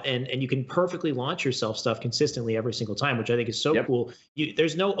spot. And you can perfectly launch yourself stuff consistently every single time, which I think is so cool.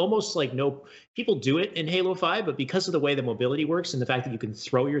 There's almost like no people do it in Halo 5, but because of the way the mobility works and the fact that you can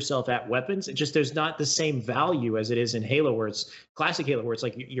throw yourself at weapons, there's not the same value as it is in Halo, where it's Classic Halo, where it's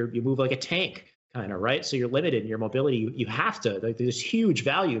like you move like a tank kind of, right? So you're limited in your mobility. You have to, like, there's huge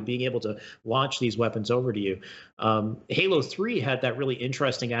value in being able to launch these weapons over to you. Halo 3 had that really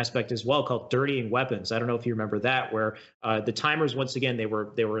interesting aspect as well called dirtying weapons. I don't know if you remember that, where the timers, once again, they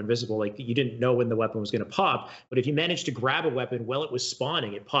were invisible. Like you didn't know when the weapon was going to pop, but if you managed to grab a weapon while it was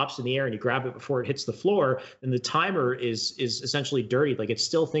spawning, it pops in the air and you grab it before it hits the floor, then the timer is essentially dirtied. Like it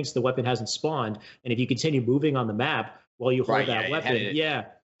still thinks the weapon hasn't spawned. And if you continue moving on the map while you hold that weapon,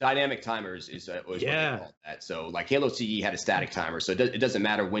 dynamic timers is what they call that. So like Halo CE had a static timer, so it doesn't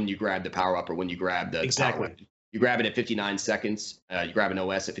matter when you grab the power up or when you grab the power weapon. You grab it at 59 seconds. You grab an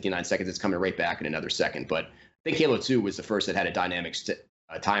OS at 59 seconds. It's coming right back in another second. But I think Halo 2 was the first that had a dynamic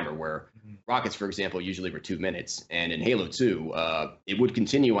timer where rockets, for example, usually were 2 minutes. And in Halo 2, it would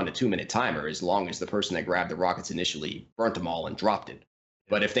continue on a 2-minute timer as long as the person that grabbed the rockets initially burnt them all and dropped it.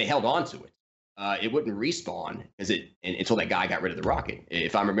 But if they held on to it, it wouldn't respawn until that guy got rid of the rocket,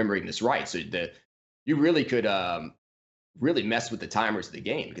 if I'm remembering this right. So you really could really mess with the timers of the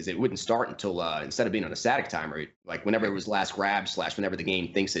game, because it wouldn't start until instead of being on a static timer, like whenever it was last grab / whenever the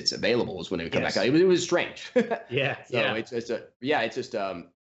game thinks it's available is when it would come back out. It was strange. It's just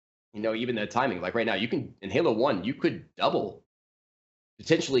even the timing. Like right now, you can in Halo 1, you could double,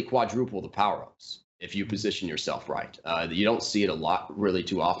 potentially quadruple the power-ups if you position yourself right. You don't see it a lot, really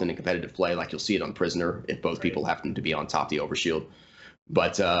too often in competitive play. Like you'll see it on Prisoner if both people happen to be on top of the overshield.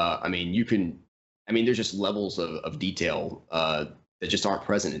 But there's just levels of detail that just aren't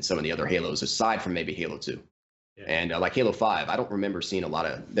present in some of the other Halos, aside from maybe Halo 2. Yeah. And like Halo 5, I don't remember seeing a lot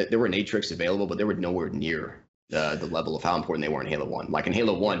of, there were nade tricks available, but they were nowhere near the level of how important they were in Halo 1. Like in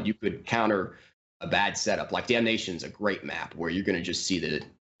Halo 1, you could counter a bad setup. Like Damnation's a great map where you're going to just see the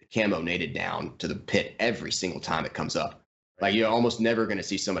camo naded down to the pit every single time it comes up. Like you're almost never going to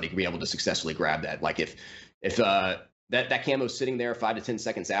see somebody be able to successfully grab that. Like if that camo's sitting there 5 to 10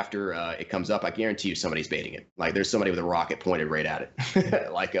 seconds after it comes up, I guarantee you somebody's baiting it. Like there's somebody with a rocket pointed right at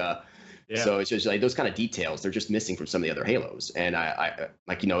it. So it's just like those kind of details, they're just missing from some of the other Halos. And I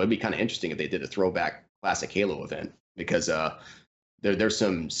it'd be kind of interesting if they did a throwback Classic Halo event, because there's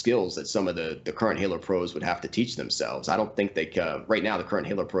some skills that some of the current Halo pros would have to teach themselves. I don't think they can, right now, the current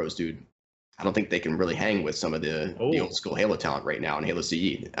Halo pros, dude, I don't think they can really hang with some of the old school Halo talent right now in Halo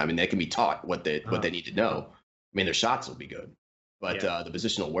CE. I mean, they can be taught what they need to know. I mean, their shots will be good, but the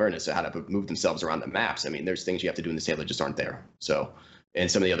positional awareness of how to move themselves around the maps, I mean, there's things you have to do in this Halo just aren't there. So, and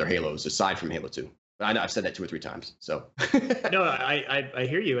some of the other Halos, aside from Halo 2. I know I've said that 2 or 3 times. So no, I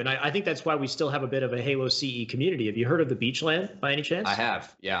hear you, and I think that's why we still have a bit of a Halo CE community. Have you heard of the Beachland by any chance? I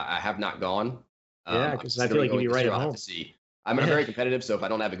have. Yeah, I have not gone. Yeah, because I feel like you'd be right at home. I'm very competitive, so if I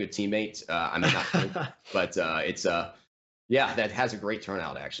don't have a good teammate, I may not go. But that has a great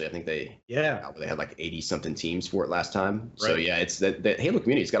turnout. Actually, I think they had like 80 something teams for it last time. Right. So yeah, it's the Halo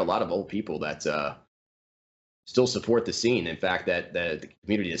community's got a lot of old people that still support the scene. In fact, that the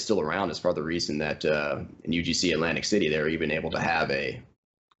community is still around is part of the reason that in UGC Atlantic City, they're even able to have a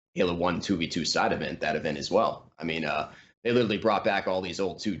Halo 1 2v2 side event, that event as well. I mean, they literally brought back all these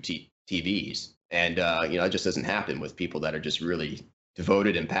old TVs. And, it just doesn't happen with people that are just really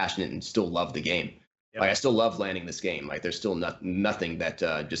devoted and passionate and still love the game. Yep. Like, I still love landing this game. Like, there's still nothing that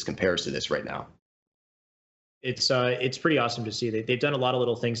just compares to this right now. It's pretty awesome to see. They've done a lot of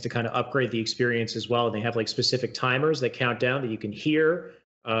little things to kind of upgrade the experience as well. And they have like specific timers that count down that you can hear.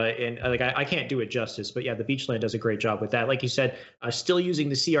 And like I can't do it justice, but yeah, the Beachland does a great job with that. Like you said, still using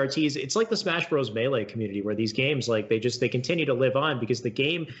the CRTs. It's like the Smash Bros. Melee community, where these games, like they continue to live on because the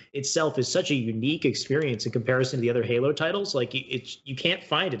game itself is such a unique experience in comparison to the other Halo titles. Like you can't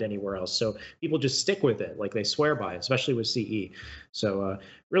find it anywhere else. So people just stick with it, like they swear by it, especially with CE. So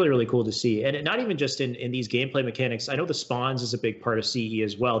really, really cool to see. And not even just in these gameplay mechanics. I know the spawns is a big part of CE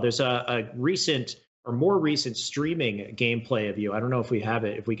as well. There's a more recent streaming gameplay of you. I don't know if we have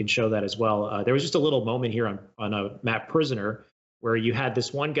it, if we can show that as well. There was just a little moment here on a map Prisoner where you had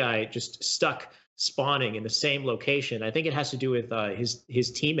this one guy just stuck spawning in the same location. I think it has to do with his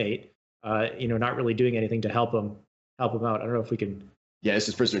teammate, not really doing anything to help him out. I don't know if we can. Yeah, this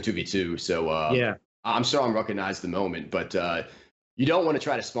is Prisoner 2v2. So yeah, I'm sure I'm recognized the moment, but you don't want to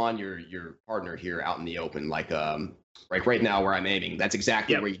try to spawn your partner here out in the open, like right now where I'm aiming. That's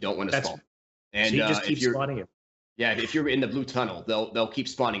exactly where you don't want to spawn. And so you just keep spawning him. Yeah, if you're in the blue tunnel, they'll keep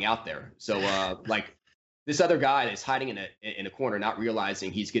spawning out there. So like this other guy that's hiding in a corner, not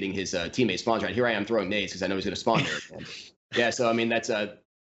realizing he's getting his teammate spawns right. Here I am throwing nades because I know he's going to spawn there again. Yeah, so I mean that's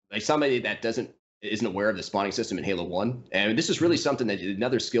like somebody that isn't aware of the spawning system in Halo 1. And this is really something that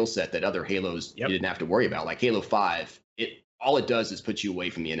another skill set that other Halos you didn't have to worry about. Like Halo 5, all it does is put you away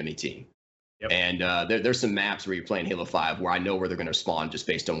from the enemy team. Yep. And there's some maps where you're playing Halo 5 where I know where they're going to spawn just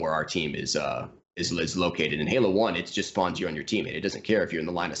based on where our team is located. In Halo 1, it just spawns you on your teammate. It doesn't care if you're in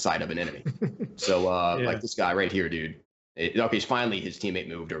the line of sight of an enemy. So like this guy right here, dude. Finally his teammate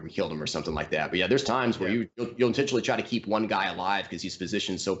moved or we killed him or something like that. But yeah, there's times where you'll intentionally try to keep one guy alive because he's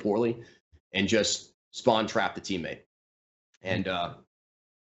positioned so poorly and just spawn trap the teammate. And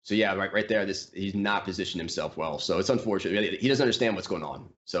so yeah, right there, he's not positioned himself well. So it's unfortunate. He doesn't understand what's going on.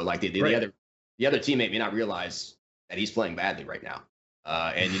 So like the other teammate may not realize that he's playing badly right now.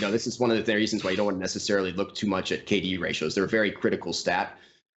 And this is one of the reasons why you don't want to necessarily look too much at KD ratios. They're a very critical stat.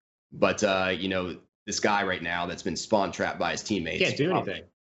 But this guy right now that's been spawn trapped by his teammates can't do anything.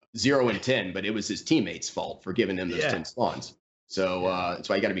 0 and 10, but it was his teammates' fault for giving him those 10 spawns. So that's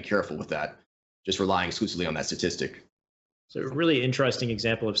why you got to be careful with that. Just relying exclusively on that statistic. So a really interesting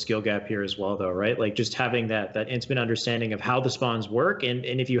example of skill gap here as well, though, right? Like just having that intimate understanding of how the spawns work. And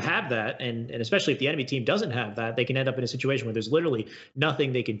if you have that, and especially if the enemy team doesn't have that, they can end up in a situation where there's literally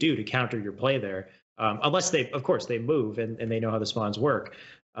nothing they can do to counter your play there. Unless they move and they know how the spawns work.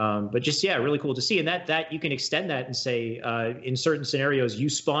 But just, really cool to see. And that you can extend that and say, in certain scenarios, you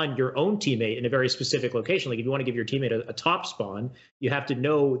spawn your own teammate in a very specific location. Like if you want to give your teammate a top spawn, you have to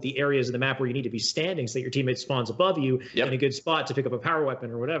know the areas of the map where you need to be standing so that your teammate spawns above you in a good spot to pick up a power weapon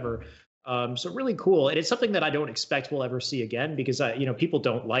or whatever. So really cool. And it's something that I don't expect we'll ever see again because, people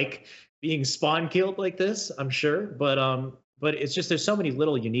don't like being spawn killed like this, I'm sure. But it's just there's so many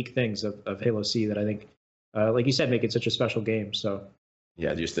little unique things of Halo C that I think, like you said, make it such a special game. So.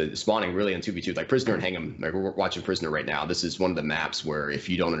 Yeah, just the spawning really in 2v2, like Prisoner and Hang'em, like we're watching Prisoner right now. This is one of the maps where if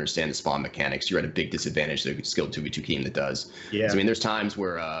you don't understand the spawn mechanics, you're at a big disadvantage to a skilled 2v2 team that does. Yeah. So, I mean, there's times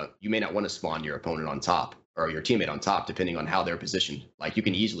where you may not want to spawn your opponent on top or your teammate on top, depending on how they're positioned. Like you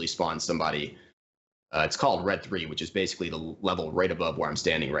can easily spawn somebody. It's called Red 3, which is basically the level right above where I'm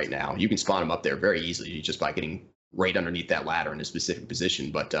standing right now. You can spawn them up there very easily just by getting right underneath that ladder in a specific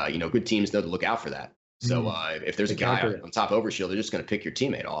position. But, good teams know to look out for that. So if there's a guy on top overshield, they're just going to pick your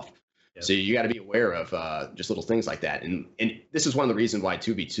teammate off. Yep. So you got to be aware of just little things like that. And this is one of the reasons why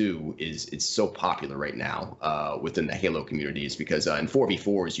 2v2 it's so popular right now within the Halo community is because in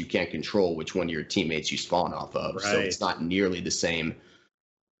 4v4s, you can't control which one of your teammates you spawn off of. Right. So it's not nearly the same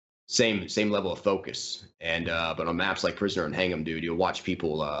level of focus. And but on maps like Prisoner and Hang'em, dude, you'll watch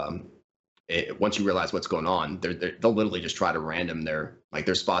people once you realize what's going on, they'll literally just try to random their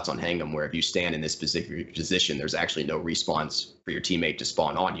spots on Hang'em where if you stand in this specific position, there's actually no respawns for your teammate to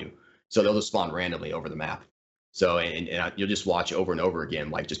spawn on you. So they'll just spawn randomly over the map. So and you'll just watch over and over again,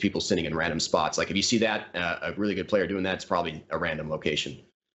 like just people sitting in random spots. Like if you see that a really good player doing that, it's probably a random location.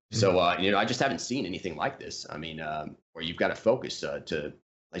 Mm-hmm. So I just haven't seen anything like this. I mean, where you've got to focus to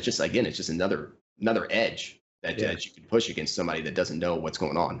like just again, it's just another edge that you can push against somebody that doesn't know what's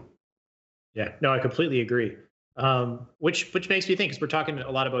going on. Yeah, no, I completely agree. Which makes me think, because we're talking a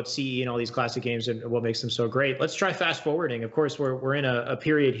lot about CE and all these classic games and what makes them so great. Let's try fast forwarding. Of course, we're in a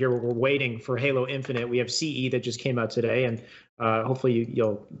period here where we're waiting for Halo Infinite. We have CE that just came out today, and hopefully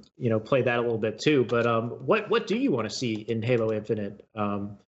you'll play that a little bit too. But what do you want to see in Halo Infinite?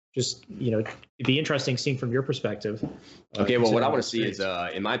 It'd be interesting seeing from your perspective. Okay, well, what I want to see is,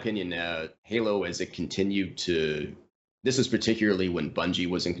 in my opinion, Halo as it continued to. This was particularly when Bungie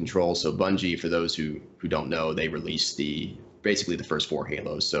was in control. So Bungie, for those who don't know, they released basically the first 4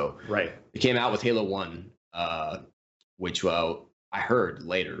 Halos. So right, they came out with Halo 1, which I heard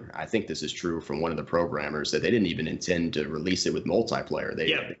later. I think this is true from one of the programmers that they didn't even intend to release it with multiplayer.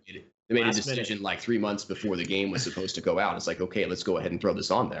 They made a decision like 3 months before the game was supposed to go out. It's like, okay, let's go ahead and throw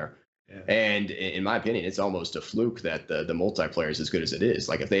this on there. Yeah. And in my opinion, it's almost a fluke that the multiplayer is as good as it is.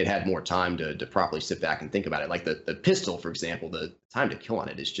 Like if they had more time to properly sit back and think about it, like the pistol, for example, the time to kill on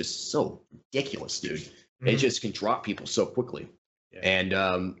it is just so ridiculous, dude. Mm-hmm. It just can drop people so quickly. Yeah.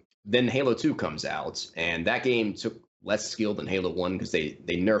 And then Halo 2 comes out, and that game took less skill than Halo 1 because they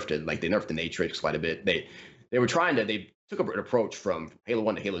nerfed it. Like they nerfed the Matrix quite a bit. They took an approach from Halo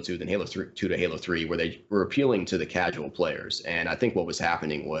 1 to Halo 2, then Halo 2 to Halo 3, where they were appealing to the casual players. And I think what was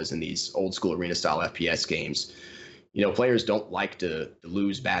happening was in these old school arena style FPS games, players don't like to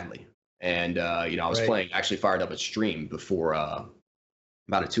lose badly. And, I was actually fired up a stream before, about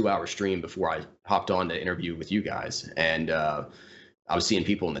a 2-hour stream before I hopped on to interview with you guys. And I was seeing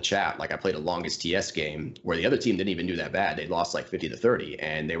people in the chat, like I played a longest TS game where the other team didn't even do that bad. They lost like 50-30,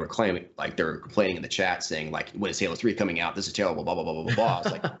 and they were claiming, like they were complaining in the chat saying like, when is Halo 3 coming out? This is terrible, blah, blah, blah, blah, blah, blah. I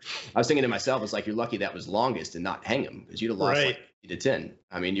was like, I was thinking to myself, it's like, you're lucky that was longest and not Hang'em, because you'd have lost like 50-10.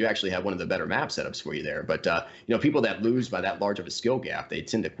 I mean, you actually have one of the better map setups for you there. But, people that lose by that large of a skill gap, they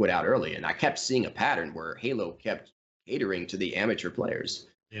tend to quit out early. And I kept seeing a pattern where Halo kept catering to the amateur players.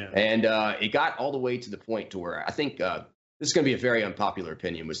 Yeah. And it got all the way to the point to where I think this is going to be a very unpopular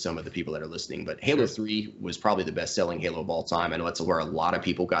opinion with some of the people that are listening, but Halo 3 was probably the best-selling Halo of all time. I know that's where a lot of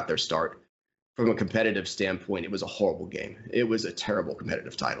people got their start. From a competitive standpoint, it was a horrible game. It was a terrible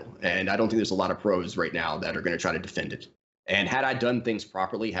competitive title, and I don't think there's a lot of pros right now that are going to try to defend it. And had I done things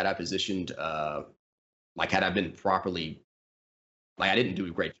properly, had I positioned, had I been properly, I didn't do a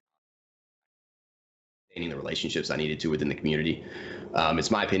great job maintaining the relationships I needed to within the community.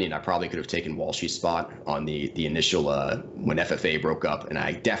 It's my opinion, I probably could have taken Walshy's spot on the initial, when FFA broke up, and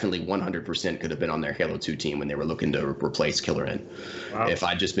I definitely 100% could have been on their Halo 2 team when they were looking to replace Killer N. Wow. If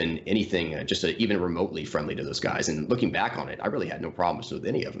I'd just been anything, even remotely friendly to those guys. And looking back on it, I really had no problems with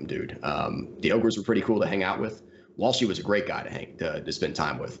any of them, dude. The Ogres were pretty cool to hang out with. Walshy was a great guy to spend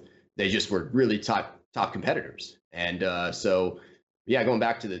time with. They just were really top competitors. And so, yeah, going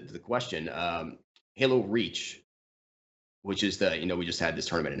back to the question, Halo Reach, which is we just had this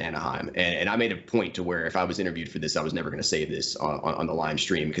tournament in Anaheim. And I made a point to where if I was interviewed for this, I was never going to say this on the live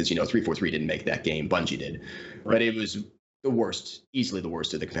stream because, 343 didn't make that game. Bungie did. Right. But it was the worst, easily the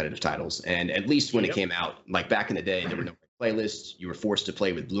worst of the competitive titles. And at least when it came out, like back in the day, there were no playlists. You were forced to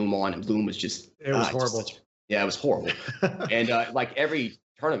play with Bloom on, and Bloom was just... It was horrible. It was horrible. And like every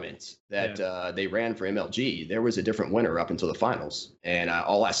tournament that they ran for MLG, there was a different winner up until the finals. And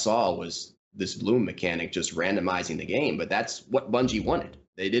all I saw was this Bloom mechanic just randomizing the game, but that's what Bungie wanted.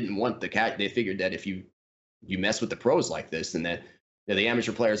 They didn't want the cat. They figured that if you mess with the pros like this, then that the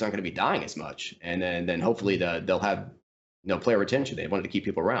amateur players aren't going to be dying as much, and then hopefully they'll have player retention. They wanted to keep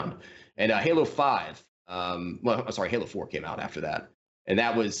people around. And Halo 5, Halo 4 came out after that, and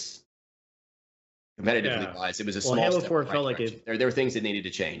that was competitively wise. It was a small Halo step 4 felt like it. There were things that needed to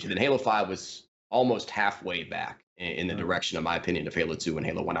change, and then Halo 5 was almost halfway back in the direction, in my opinion, of Halo 2 and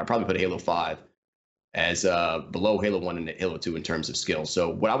Halo 1. I'd probably put Halo 5 as below Halo 1 and Halo 2 in terms of skill. So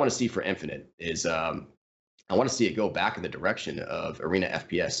what I want to see for Infinite is I want to see it go back in the direction of arena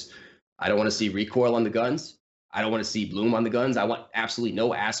FPS. I don't want to see recoil on the guns. I don't want to see Bloom on the guns. I want absolutely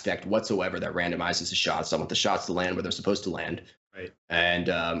no aspect whatsoever that randomizes the shots. I want the shots to land where they're supposed to land. Right. And,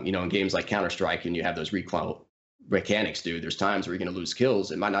 in games like Counter-Strike and you have those recoil mechanics, dude, there's times where you're going to lose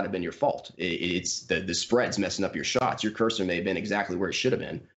kills. It might not have been your fault. It's the spread's messing up your shots. Your cursor may have been exactly where it should have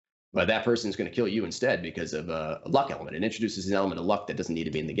been, but that person's going to kill you instead because of a luck element. It introduces an element of luck that doesn't need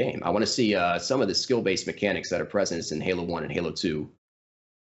to be in the game. I want to see some of the skill-based mechanics that are present in Halo 1 and Halo 2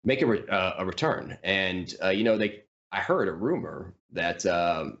 make a return. And, I heard a rumor that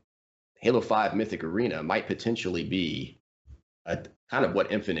Halo 5 Mythic Arena might potentially be kind of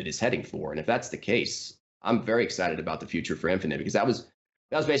what Infinite is heading for. And if that's the case, I'm very excited about the future for Infinite because that was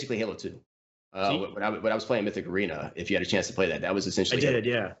basically Halo 2. When I was playing Mythic Arena, if you had a chance to play that, that was essentially. I did,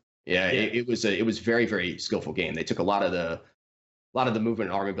 yeah. Yeah, it was very, very skillful game. They took a lot of the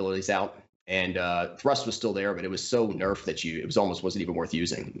movement and arm abilities out, and thrust was still there, but it was so nerfed that it almost wasn't even worth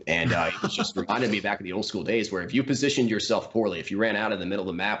using. And it just reminded me back in the old school days where if you positioned yourself poorly, if you ran out in the middle of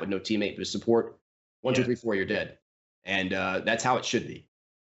the map with no teammate to support, 1, 2, 3, 4, you're dead. And that's how it should be.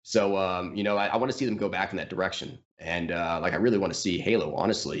 So, I want to see them go back in that direction. And I really want to see Halo,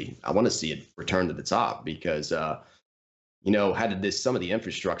 honestly. I want to see it return to the top because, had some of the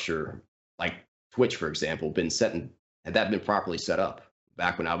infrastructure, like Twitch, for example, had that been properly set up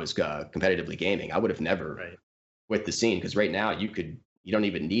back when I was competitively gaming, I would have never quit the scene because right now you don't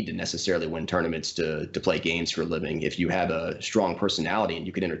even need to necessarily win tournaments to play games for a living. If you have a strong personality and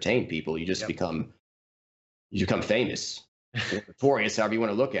you can entertain people, you just become famous. Notorious, however you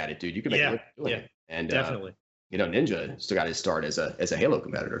want to look at it, dude. You can make a living doing it. And definitely. Ninja still got his start as a Halo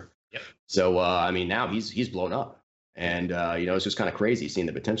competitor. Yep. So now he's blown up, and it's just kind of crazy seeing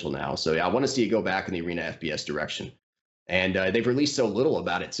the potential now. So I want to see it go back in the arena FPS direction. And they've released so little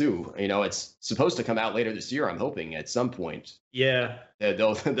about it too. It's supposed to come out later this year. I'm hoping at some point. Yeah.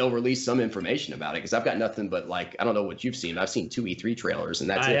 They'll release some information about it because I've got nothing but I don't know what you've seen. I've seen 2 E3 trailers and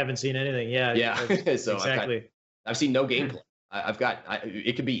that's it. I haven't seen anything. Yeah. Yeah. So exactly. I've seen no gameplay.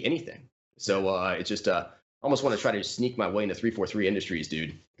 It could be anything. So it's just I almost want to try to sneak my way into 343 Industries,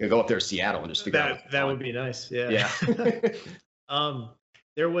 dude. Go up there to Seattle and just figure out. That would be nice. Yeah. Yeah.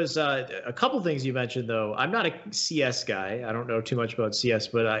 There was a couple things you mentioned though. I'm not a CS guy. I don't know too much about CS,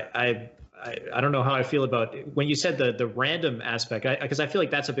 but I don't know how I feel about when you said the random aspect, because I feel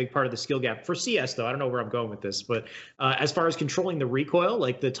like that's a big part of the skill gap for CS though. I don't know where I'm going with this, but as far as controlling the recoil,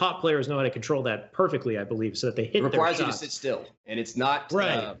 like the top players know how to control that perfectly, I believe, so that they hit. It requires their you shots. to sit still, and it's not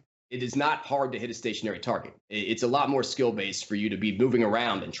right. It is not hard to hit a stationary target. It's a lot more skill based for you to be moving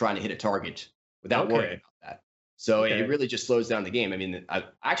around and trying to hit a target without worrying about that. So it really just slows down the game. I mean, I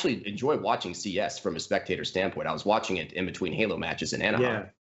actually enjoy watching CS from a spectator standpoint. I was watching it in between Halo matches in Anaheim. Yeah.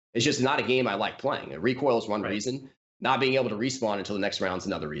 It's just not a game I like playing. Recoil is one reason. Not being able to respawn until the next round is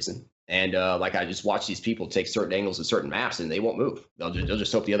another reason. And like I just watch these people take certain angles at certain maps and they won't move. They'll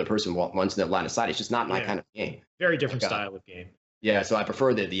just hope the other person runs in that line of sight. It's just not my kind of game. Very different style of game. Yeah, so I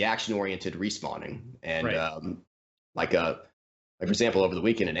prefer the action-oriented respawning. And like for example, over the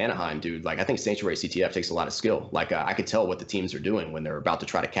weekend in Anaheim, dude, like I think Sanctuary CTF takes a lot of skill. Like I could tell what the teams are doing when they're about to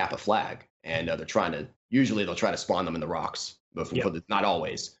try to cap a flag, and usually they'll try to spawn them in the rocks, but not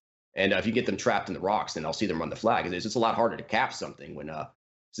always. And if you get them trapped in the rocks, then I'll see them run the flag. It's just a lot harder to cap something when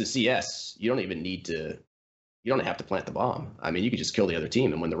it's a CS. You don't have to plant the bomb. I mean, you could just kill the other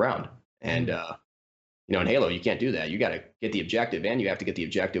team and win the round. And in Halo, you can't do that. You got to get the objective, and you have to get the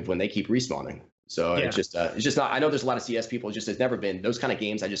objective when they keep respawning. So it's just not. I know there's a lot of CS people. It's never been those kind of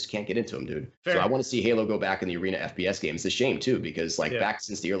games. I just can't get into them, dude. Fair. So I want to see Halo go back in the arena FPS game. It's a shame too, because back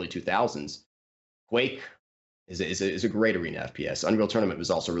since the early 2000s, Quake is a great arena FPS. Unreal Tournament was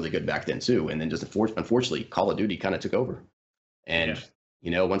also really good back then too. And then just unfortunately, Call of Duty kind of took over. And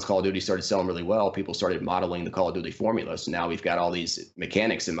once Call of Duty started selling really well, people started modeling the Call of Duty formula. So now we've got all these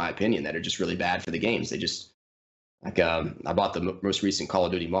mechanics, in my opinion, that are just really bad for the games. They just I bought the most recent Call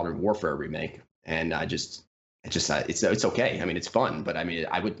of Duty Modern Warfare remake. And it's okay. I mean, it's fun, but I mean,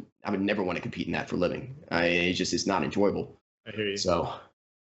 I would never want to compete in that for a living. It's not enjoyable. I hear you. So,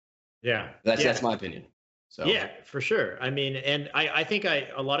 that's my opinion. So yeah, for sure. I mean, and I think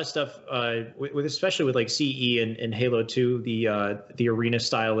a lot of stuff with especially with like CE and Halo 2, the arena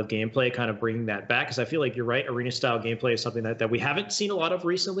style of gameplay, kind of bringing that back, because I feel like you're right. Arena style gameplay is something that we haven't seen a lot of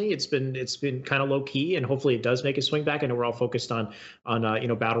recently. It's been kind of low key, and hopefully it does make a swing back. I know we're all focused on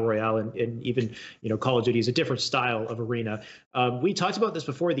Battle Royale and even Call of Duty is a different style of arena. We talked about this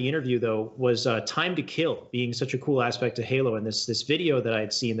before the interview though, was time to kill being such a cool aspect of Halo, and this video that I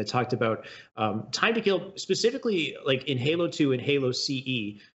had seen that talked about time to kill. Specifically, like in Halo 2 and Halo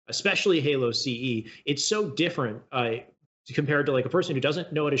CE, especially Halo CE, it's so different compared to like a person who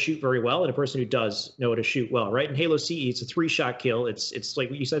doesn't know how to shoot very well and a person who does know how to shoot well, right? In Halo CE, it's a 3-shot kill. It's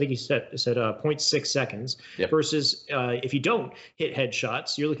like you said, I think you said 0.6 seconds versus if you don't hit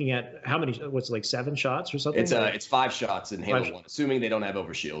headshots, you're looking at how many? What's it, like 7 shots or something? It's 5 shots in Halo 1, assuming they don't have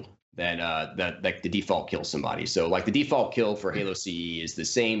overshield. Then the default kills somebody. So like the default kill for Halo CE is the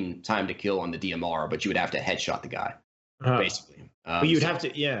same time to kill on the DMR, but you would have to headshot the guy, basically. But you'd have to,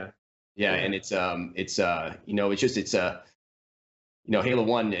 and it's Halo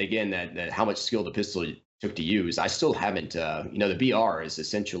 1 again. That how much skill the pistol took to use. I still haven't. The BR is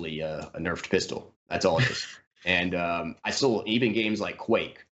essentially a nerfed pistol. That's all it is. And I still, even games like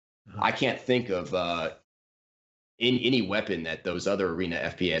Quake, I can't think of in any weapon that those other arena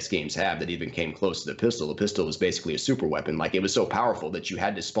FPS games have that even came close to the pistol. The pistol was basically a super weapon. Like, it was so powerful that you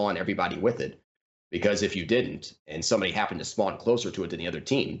had to spawn everybody with it, because if you didn't and somebody happened to spawn closer to it than the other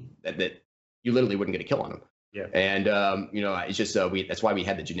team, that you literally wouldn't get a kill on them. Yeah. And it's just that's why we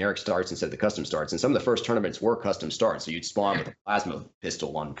had the generic starts instead of the custom starts. And some of the first tournaments were custom starts. So you'd spawn with a plasma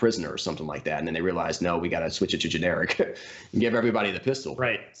pistol on Prisoner or something like that, and then they realized, no, we got to switch it to generic and give everybody the pistol.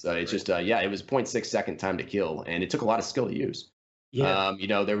 Right. So it's just it was 0.6 second time to kill, and it took a lot of skill to use. Yeah.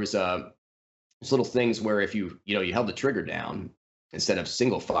 There was just little things where if you held the trigger down instead of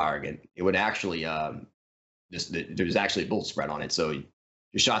single firing it would actually there's actually a bullet spread on it, so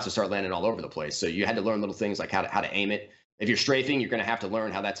your shots will start landing all over the place. So you had to learn little things like how to aim it. If you're strafing, you're going to have to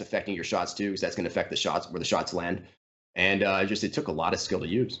learn how that's affecting your shots too, because that's going to affect the shots where the shots land. And it took a lot of skill to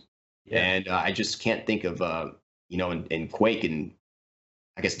use. Yeah. And I just can't think of in Quake, and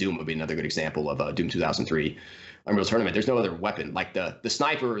I guess Doom would be another good example of Doom 2003 Unreal Tournament. There's no other weapon like the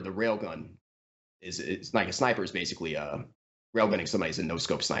sniper or the railgun. It's like a sniper is basically railgunning somebody's a no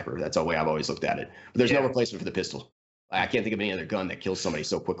scope sniper. That's the way I've always looked at it. But there's no replacement for the pistol. I can't think of any other gun that kills somebody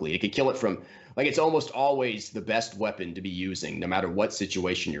so quickly. It could kill it from, it's almost always the best weapon to be using, no matter what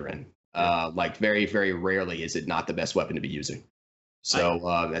situation you're in. Very, very rarely is it not the best weapon to be using.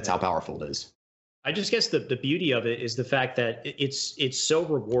 So that's how powerful it is. I just guess the beauty of it is the fact that it's so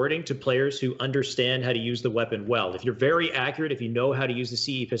rewarding to players who understand how to use the weapon well. If you're very accurate, if you know how to use the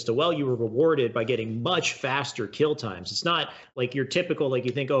CE pistol well, you are rewarded by getting much faster kill times. It's not like your typical, like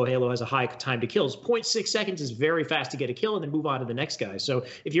you think, oh, Halo has a high time to kills. 0.6 seconds is very fast to get a kill and then move on to the next guy. So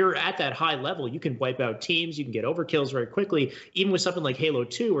if you're at that high level, you can wipe out teams, you can get overkills very quickly. Even with something like Halo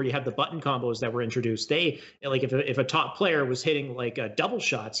 2, where you have the button combos that were introduced, they like if a top player was hitting like double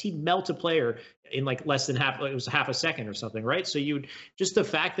shots, he'd melt a player in like less than half a second or something, right? So just the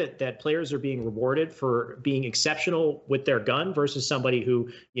fact that players are being rewarded for being exceptional with their gun versus somebody who,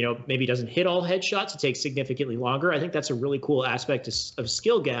 maybe doesn't hit all headshots, it takes significantly longer. I think that's a really cool aspect of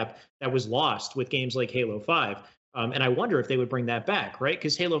skill gap that was lost with games like Halo 5. And I wonder if they would bring that back, right?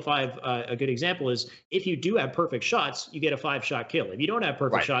 Because Halo 5, a good example is if you do have perfect shots, you get a 5-shot kill. If you don't have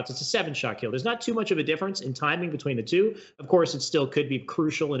perfect shots, it's a 7-shot kill. There's not too much of a difference in timing between the two. Of course, it still could be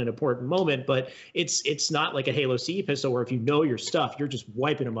crucial in an important moment, but it's not like a Halo CE pistol where if you know your stuff, you're just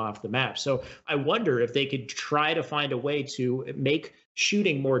wiping them off the map. So I wonder if they could try to find a way to make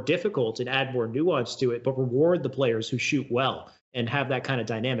shooting more difficult and add more nuance to it, but reward the players who shoot well and have that kind of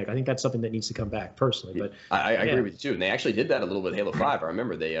dynamic. I think that's something that needs to come back personally. But I agree with you too. And they actually did that a little bit with Halo 5. I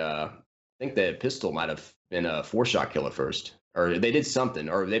remember they I think the pistol might have been a 4-shot kill at first. Or they did something,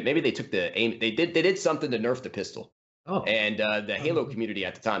 or maybe they took the aim. They did something to nerf the pistol. Oh. And the Halo community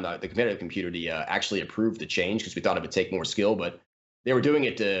at the time, the competitive community, actually approved the change because we thought it would take more skill, but they were doing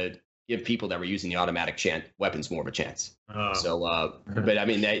it to give people that were using the automatic weapons more of a chance. So, but I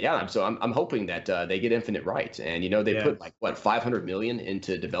mean, so I'm hoping that they get Infinite right. And, they put like, what, 500 million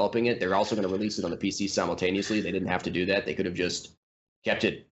into developing it. They're also going to release it on the PC simultaneously. They didn't have to do that. They could have just kept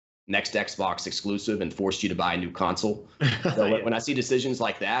it next Xbox exclusive and forced you to buy a new console. So when I see decisions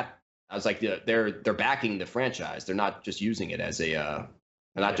like that, I was like, they're backing the franchise. They're not just using it as they're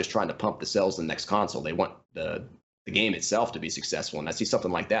not just trying to pump the sales to the next console. They want the game itself to be successful. And I see something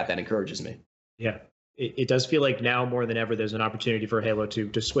like that encourages me. Yeah. It does feel like now more than ever, there's an opportunity for Halo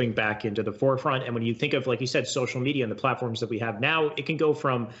to swing back into the forefront. And when you think of, like you said, social media and the platforms that we have now, it can go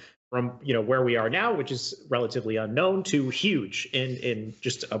from where we are now, which is relatively unknown, to huge in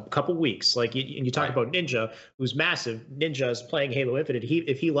just a couple weeks. Like you talk about Ninja, who's massive. Ninja is playing Halo Infinite.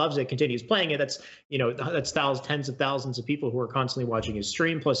 If he loves it, continues playing it. That's tens of thousands of people who are constantly watching his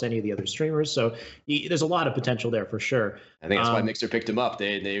stream, plus any of the other streamers. So there's a lot of potential there for sure. I think that's why Mixer picked him up.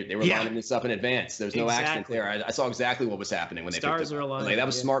 They were lining this up in advance. There's no accident there. I saw exactly what was happening when they picked him up. That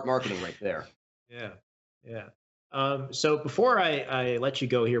was smart marketing right there. Yeah. So before I let you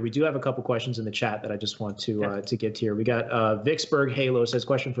go here, we do have a couple questions in the chat that I just want to get here. We got Vicksburg Halo says,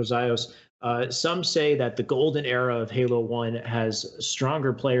 question for Zios. Some say that the golden era of Halo 1 has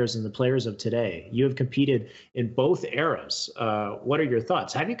stronger players than the players of today. You have competed in both eras. What are your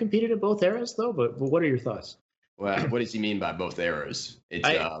thoughts? Have you competed in both eras, though? But what are your thoughts? Well, what does he mean by both eras? It's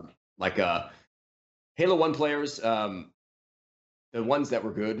Halo 1 players, the ones that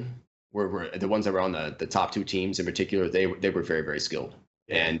were good, were the ones that were on the top two teams in particular. They were very, very skilled.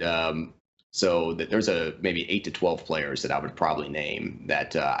 And so there's maybe 8 to 12 players that I would probably name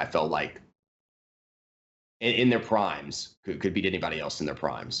that I felt like in their primes could beat anybody else in their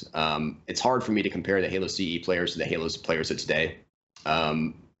primes. It's hard for me to compare the Halo CE players to the Halo players of today,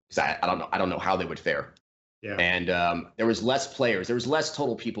 because I don't know how they would fare. Yeah. And there was less players. There was less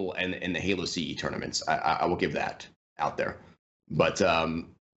total people in the Halo CE tournaments. I will give that out there. But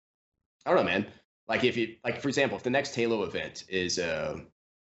I don't know, man. Like for example, if the next Halo event is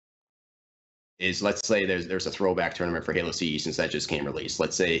let's say there's a throwback tournament for Halo CE since that just came released.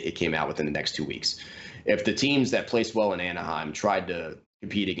 Let's say it came out within the next 2 weeks. If the teams that placed well in Anaheim tried to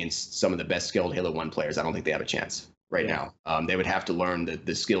compete against some of the best skilled Halo 1 players, I don't think they have a chance right now. They would have to learn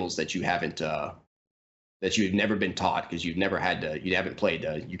the skills that you haven't that you've never been taught because you haven't played.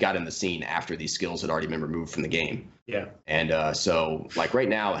 You got in the scene after these skills had already been removed from the game. Yeah. And so like right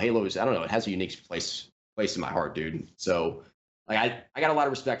now, Halo is, I don't know, it has a unique place in my heart, dude. So like I got a lot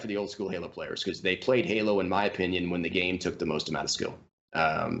of respect for the old school Halo players because they played Halo, in my opinion, when the game took the most amount of skill.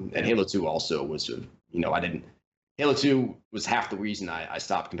 And Halo 2 also was, Halo 2 was half the reason I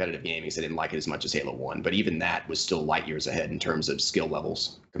stopped competitive gaming because I didn't like it as much as Halo 1. But even that was still light years ahead in terms of skill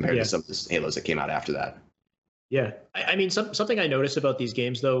levels compared to some of the Halos that came out after that. Yeah. I mean, something I notice about these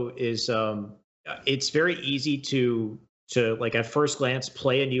games, though, is it's very easy to to like at first glance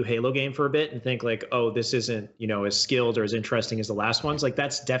play a new Halo game for a bit and think like, oh, this isn't, you know, as skilled or as interesting as the last ones. Like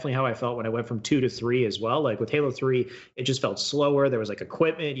that's definitely how I felt when I went from 2 to 3 as well. Like with Halo 3, it just felt slower. There was like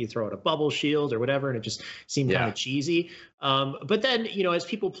equipment, you throw out a bubble shield or whatever, and it just seemed kind of cheesy. But then, you know, as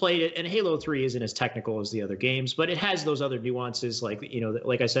people played it, and Halo 3 isn't as technical as the other games, but it has those other nuances, like, you know,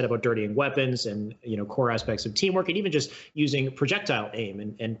 like I said about dirtying weapons and, you know, core aspects of teamwork, and even just using projectile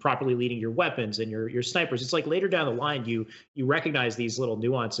aim and properly leading your weapons and your snipers. It's like later down the line, you recognize these little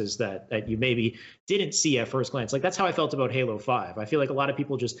nuances that you maybe didn't see at first glance. Like that's how I felt about Halo 5. I feel like a lot of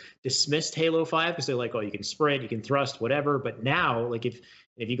people just dismissed Halo 5 because they're like, oh, you can sprint, you can thrust, whatever. But now, like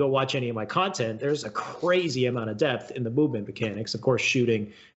if you go watch any of my content, there's a crazy amount of depth in the movement mechanics. Of course,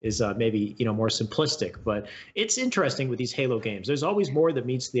 shooting is maybe, you know, more simplistic, but it's interesting with these Halo games. There's always more that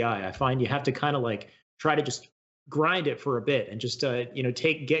meets the eye. I find you have to kind of like try to just grind it for a bit and just you know,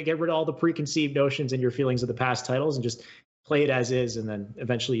 get rid of all the preconceived notions and your feelings of the past titles and just play it as is, and then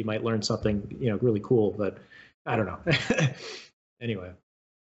eventually you might learn something, you know, really cool. But I don't know. Anyway,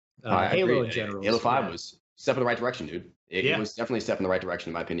 Halo in general. Halo 5 was a step in the right direction, dude. It was definitely a step in the right direction,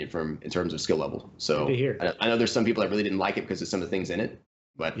 in my opinion, in terms of skill level. So I know there's some people that really didn't like it because of some of the things in it,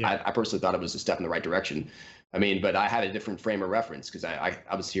 but I personally thought it was a step in the right direction. I mean, but I had a different frame of reference because I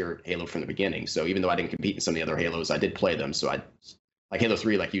was here at Halo from the beginning. So even though I didn't compete in some of the other Halos, I did play them. So like Halo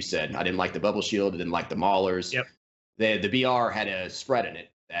 3, like you said, I didn't like the bubble shield. I didn't like the maulers. Yep. The BR had a spread in it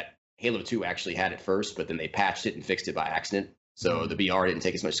that Halo 2 actually had at first, but then they patched it and fixed it by accident. So the BR didn't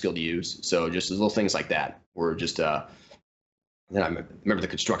take as much skill to use. So just little things like that were just then I remember the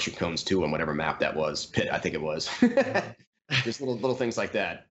construction cones too on whatever map that was. Pit, I think it was. Just little things like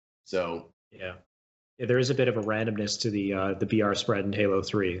that. So yeah, there is a bit of a randomness to the BR spread in Halo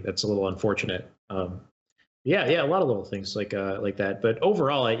 3. That's a little unfortunate. Yeah, a lot of little things like that. But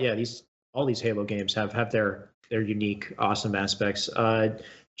overall, all these Halo games have their unique, awesome aspects.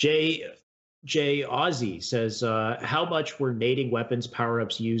 Jay Ozzy says, how much were nading weapons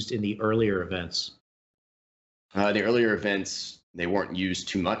power-ups used in the earlier events? The earlier events, they weren't used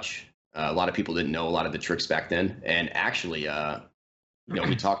too much. A lot of people didn't know a lot of the tricks back then. And actually,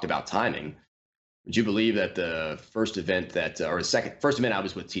 we talked about timing. Would you believe that the first event first event I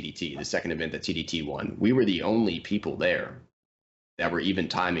was with TDT, the second event that TDT won, we were the only people there that were even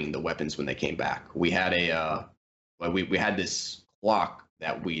timing the weapons when they came back. We had we had this clock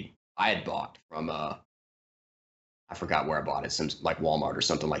that I had bought from I forgot where I bought it, some like Walmart or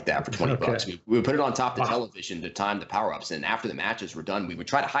something like that for $20. We would put it on top of the television to time the power-ups, and after the matches were done, we would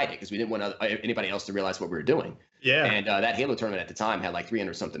try to hide it because we didn't want anybody else to realize what we were doing. Yeah. And that Halo tournament at the time had like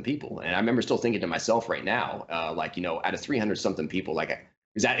 300 something people, and I remember still thinking to myself right now, like, you know, out of 300 something people, like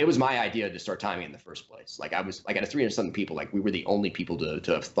it was my idea to start timing in the first place. Like I was like out of 300 something people, like we were the only people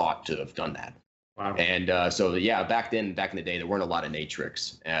to have thought to have done that. Wow. And so yeah, back in the day, there weren't a lot of nade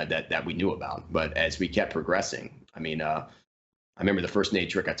tricks that we knew about, but as we kept progressing. I mean, I remember the first nade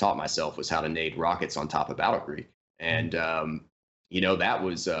trick I taught myself was how to nade rockets on top of Battle Creek. And, you know, that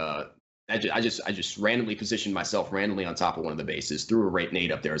was, I just randomly positioned myself randomly on top of one of the bases, threw a rate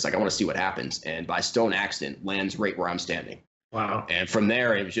nade up there. It's like, I want to see what happens. And by stone accident, lands right where I'm standing. Wow. And from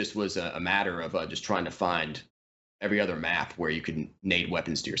there, it was a matter of just trying to find every other map where you could nade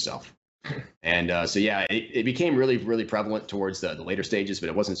weapons to yourself. And so, yeah, it became really, really prevalent towards the later stages, but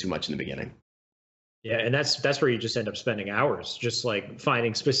it wasn't too much in the beginning. Yeah, and that's where you just end up spending hours, just like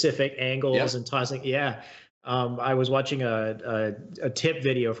finding specific angles and tossing. Yeah, I was watching a tip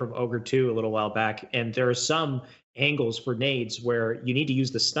video from Ogre 2 a little while back, and there are some angles for nades where you need to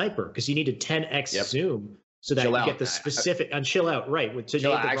use the sniper because you need a 10x zoom so that you get the specific and chill out right to nade the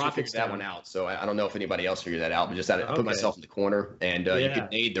I actually rockets figured that one out. So I don't know if anybody else figured that out, but just I put myself in the corner, and you can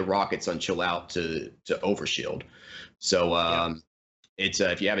nade the rockets on chill out to overshield. So it's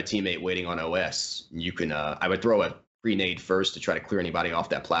if you have a teammate waiting on OS, you can. I would throw a pre-nade first to try to clear anybody off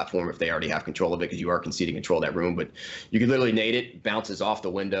that platform if they already have control of it, because you are conceding control of that room. But you can literally nade it, bounces off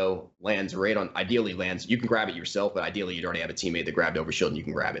the window, lands right on. Ideally, lands. You can grab it yourself, but ideally, you'd already have a teammate that grabbed overshield and you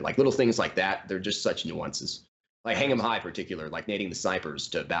can grab it. Like little things like that. They're just such nuances. Like Hang 'em High, particular, like nading the snipers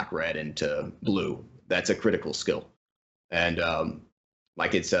to back red and to blue. That's a critical skill. And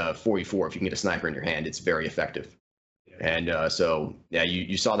like it's 4v4. If you can get a sniper in your hand, it's very effective. And so, yeah,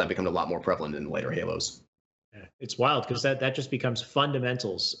 you saw that become a lot more prevalent in the later Halos. Yeah, it's wild because that just becomes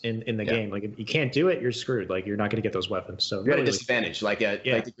fundamentals in the game. Like if you can't do it, you're screwed. Like you're not going to get those weapons. So you're at a disadvantage. Like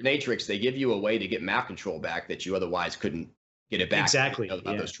the grenade tricks, they give you a way to get map control back that you otherwise couldn't get it back. Exactly.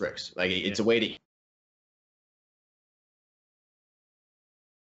 About those tricks. Like it's a way to.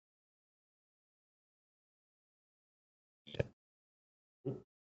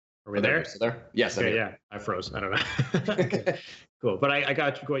 Are we there? Still there? Yes. Okay, yeah, I froze. I don't know. Okay, cool. But I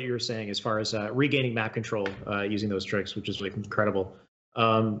got what you were saying as far as regaining map control using those tricks, which is like incredible.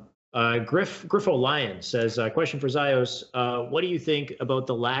 Griffo Lion says, question for Zios. What do you think about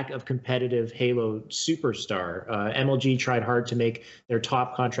the lack of competitive Halo superstar? MLG tried hard to make their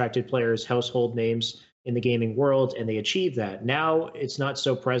top contracted players household names in the gaming world, and they achieved that. Now it's not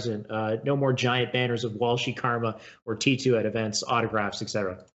so present. No more giant banners of Walshy Karma or T2 at events, autographs,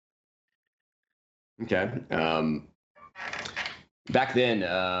 etc. Okay. Back then,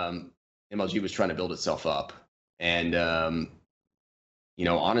 MLG was trying to build itself up, and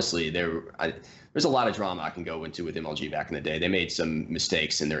honestly, there's a lot of drama I can go into with MLG back in the day. They made some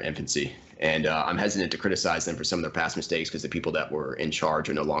mistakes in their infancy, and I'm hesitant to criticize them for some of their past mistakes because the people that were in charge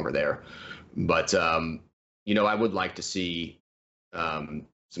are no longer there. But I would like to see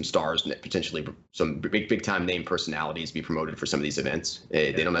some stars, potentially some big time name personalities, be promoted for some of these events.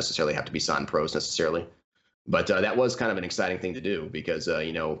 They don't necessarily have to be signed pros necessarily, but that was kind of an exciting thing to do because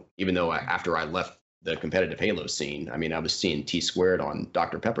even though after I left the competitive Halo scene, I mean, I was seeing T-Squared on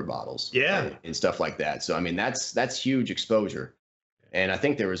Dr. Pepper bottles, and stuff like that. So I mean, that's huge exposure. And I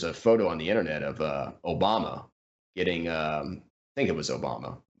think there was a photo on the internet of Obama getting, I think it was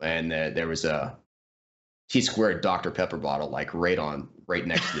Obama, and there was a T-Squared Dr. Pepper bottle like right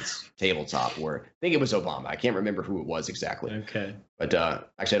next to this tabletop. Where I think it was Obama. I can't remember who it was exactly. Okay. But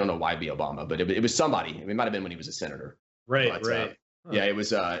actually, I don't know why it'd be Obama, but it was somebody. It might have been when he was a senator. Right. But, right. Yeah, it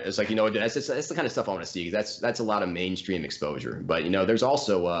was like, that's the kind of stuff I want to see. That's a lot of mainstream exposure. But there's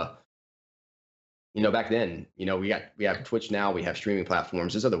also back then, we have Twitch now, we have streaming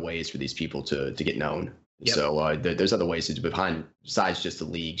platforms. There's other ways for these people to get known. Yep. So there's other ways to do besides just the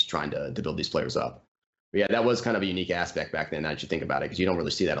leagues trying to build these players up. But yeah, that was kind of a unique aspect back then. Now that you think about it, because you don't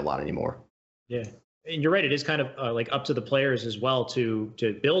really see that a lot anymore. Yeah. And you're right. It is kind of like up to the players as well to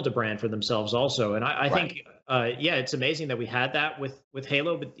build a brand for themselves also. And I think, it's amazing that we had that with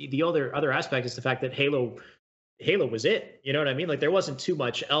Halo. But the other aspect is the fact that Halo was it. You know what I mean? Like there wasn't too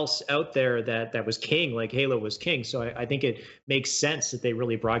much else out there that was king. Like Halo was king. So I think it makes sense that they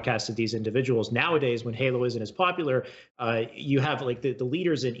really broadcasted these individuals. Nowadays, when Halo isn't as popular, you have like the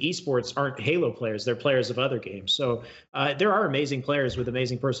leaders in esports aren't Halo players. They're players of other games. So there are amazing players with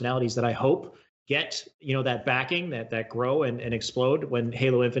amazing personalities that I hope get that backing that grow and explode when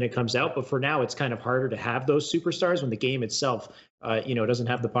Halo Infinite comes out. But for now, it's kind of harder to have those superstars when the game itself doesn't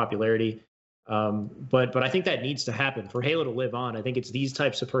have the popularity. But I think that needs to happen for Halo to live on. I think it's these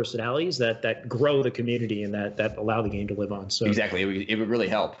types of personalities that grow the community and that allow the game to live on. So exactly, it would really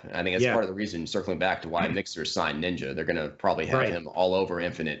help. I think that's part of the reason, circling back to why Mixer signed Ninja. They're going to probably have him all over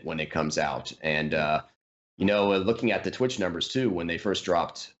Infinite when it comes out. And looking at the Twitch numbers too, when they first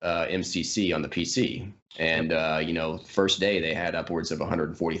dropped MCC on the PC, and first day they had upwards of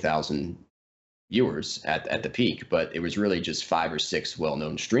 140,000 viewers at the peak, but it was really just 5 or 6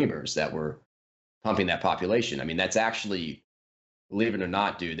 well-known streamers that were pumping that population. I mean, that's actually, believe it or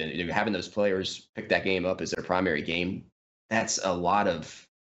not, dude, having those players pick that game up as their primary game, that's a lot of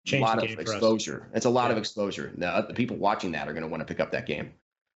exposure. That's a lot of exposure. Now, the people watching that are going to want to pick up that game.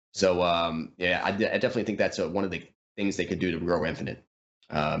 So, I definitely think that's one of the things they could do to grow Infinite.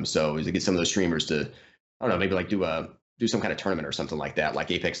 So is to get some of those streamers to, I don't know, maybe like do some kind of tournament or something like that, like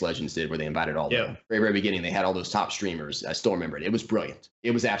Apex Legends did, where they invited all the very beginning. They had all those top streamers. I still remember it. It was brilliant.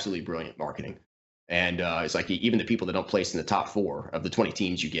 It was absolutely brilliant marketing. And it's like even the people that don't place in the top 4 of the 20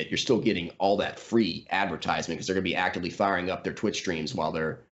 teams you get, you're still getting all that free advertisement because they're going to be actively firing up their Twitch streams while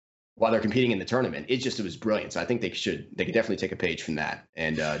they're competing in the tournament. It was brilliant. So I think they could definitely take a page from that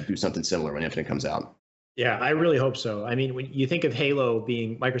and do something similar when Infinite comes out. Yeah, I really hope so. I mean, when you think of Halo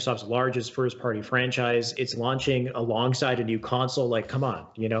being Microsoft's largest first-party franchise, it's launching alongside a new console. Like, come on,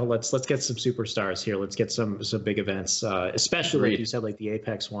 let's get some superstars here. Let's get some big events, especially like you said, like the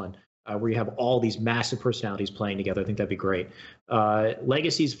Apex one, where you have all these massive personalities playing together. I think that'd be great.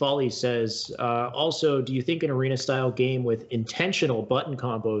 Legacy's Folly says, also, do you think an arena-style game with intentional button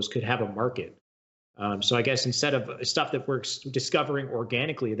combos could have a market? So I guess instead of stuff that we're discovering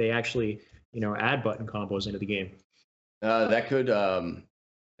organically, they actually add button combos into the game. That could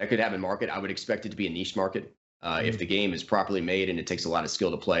have a market. I would expect it to be a niche market. If the game is properly made and it takes a lot of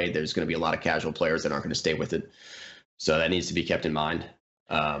skill to play, there's going to be a lot of casual players that aren't going to stay with it. So that needs to be kept in mind.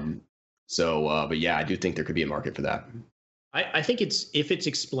 But yeah, I do think there could be a market for that. I think if it's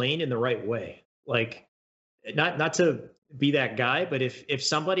explained in the right way, like not to be that guy, but if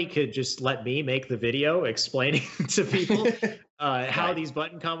somebody could just let me make the video explaining to people how these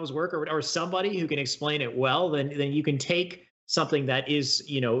button combos work, or somebody who can explain it well, then you can take something that is,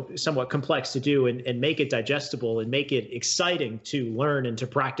 somewhat complex to do and make it digestible and make it exciting to learn and to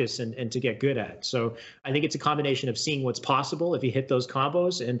practice and to get good at. So I think it's a combination of seeing what's possible if you hit those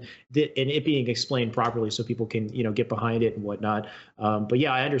combos and it being explained properly so people can, get behind it and whatnot. But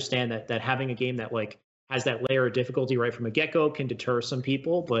yeah, I understand that having a game that has that layer of difficulty right from a get-go can deter some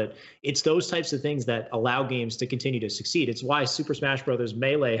people, but it's those types of things that allow games to continue to succeed. It's why Super Smash Bros.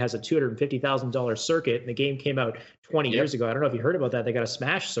 Melee has a $250,000 circuit, and the game came out 20 years ago. I don't know if you heard about that. They got a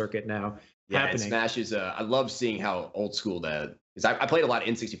Smash circuit now happening. Smash is, I love seeing how old school that, because I played a lot of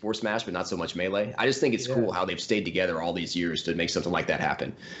N64 Smash, but not so much Melee. I just think it's cool how they've stayed together all these years to make something like that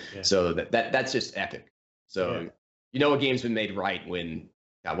happen. Yeah. So that's just epic. So, a game's been made right when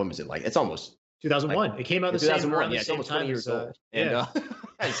was it like? It's almost 2001. It came out the same 2001. Yeah, it's almost 20 years old. And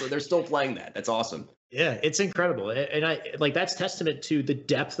so they're still playing that. That's awesome. Yeah, it's incredible. And I that's testament to the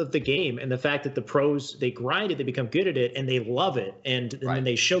depth of the game and the fact that the pros, they grind it, they become good at it, and they love it. And then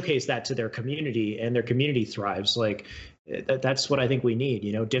they showcase that to their community, and their community thrives. That's what I think we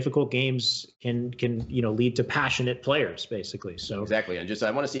need. Difficult games can lead to passionate players, basically. So exactly. And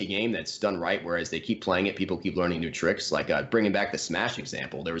I want to see a game that's done right, whereas they keep playing it, people keep learning new tricks. Like bringing back the Smash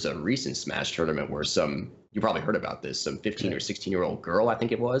example, there was a recent Smash tournament where you probably heard about this, some 15 or 16-year-old girl, I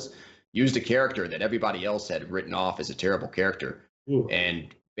think it was, used a character that everybody else had written off as a terrible character,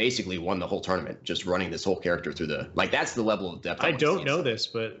 and basically won the whole tournament just running this whole character through that's the level of depth. I don't know this,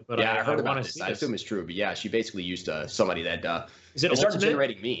 but yeah, I heard about this. I assume it's true, but yeah, she basically used somebody that is it started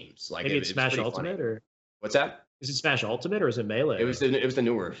generating memes. Maybe it's Smash Ultimate funny. Or what's that? Is it Smash Ultimate or is it Melee? It was the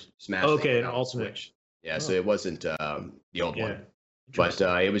newer Smash. Okay, an Ultimate. Yeah, so it wasn't the old one, but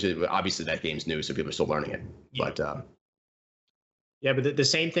it was obviously that game's new, so people are still learning it. But yeah, but the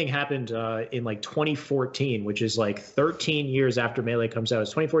same thing happened in 2014, which is 13 years after Melee comes out.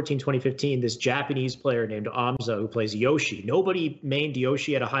 It's 2014, 2015. This Japanese player named Amza, who plays Yoshi. Nobody mained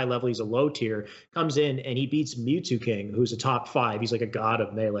Yoshi at a high level. He's a low tier. Comes in and he beats Mewtwo King, who's a top 5. He's like a god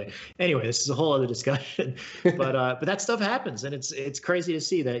of Melee. Anyway, this is a whole other discussion. But that stuff happens, and it's crazy to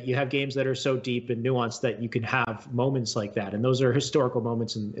see that you have games that are so deep and nuanced that you can have moments like that, and those are historical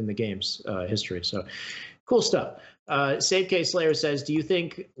moments in the game's history. So cool stuff. Save Case Slayer says, do you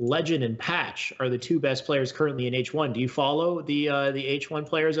think Legend and Patch are the two best players currently in H1? Do you follow the H1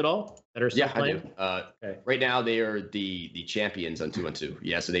 players at all that are still playing? I do. Right now, they are the champions on 2-on-2.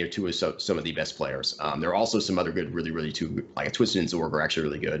 Yeah, so they are two of some of the best players. There are also some other good, really, really two, like a Twisted and Zorg are actually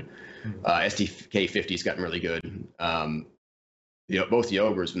really good. STK50's gotten really good. Both the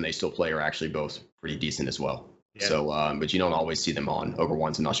Ogres, when they still play, are actually both pretty decent as well. Yeah. So, but you don't always see them on Ogre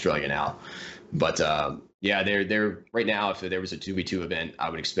Ones in Australia now. But yeah, they're right now. If there was a 2v2 event,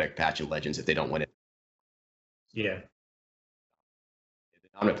 I would expect Patch and Legends if they don't win it. Yeah,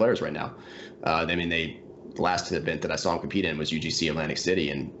 they're dominant players right now. The last event that I saw them compete in was UGC Atlantic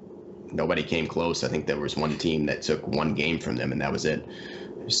City, and nobody came close. I think there was one team that took one game from them, and that was it.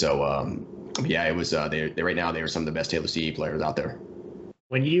 So yeah, it was. They right now they are some of the best Halo CE players out there.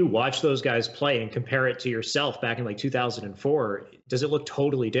 When you watch those guys play and compare it to yourself back in 2004, does it look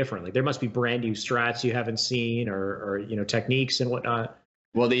totally different? There must be brand new strats you haven't seen, or techniques and whatnot.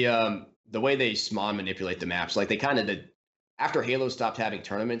 Well, the way they SMON manipulate the maps, they kind of did after Halo stopped having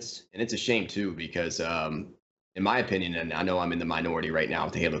tournaments, and it's a shame too because in my opinion, and I know I'm in the minority right now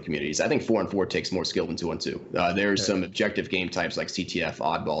with the Halo communities, I think 4-on-4 takes more skill than 2-on-2. There's some objective game types like CTF,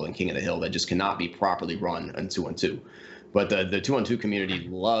 Oddball, and King of the Hill that just cannot be properly run on 2-on-2. But the 2-on-2 community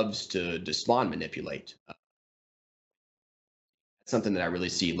loves to spawn manipulate. That's something that I really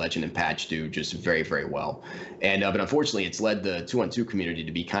see Legend and Patch do just very, very well. And but unfortunately, it's led the 2-on-2 community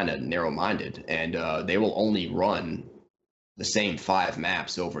to be kind of narrow-minded, and they will only run the same 5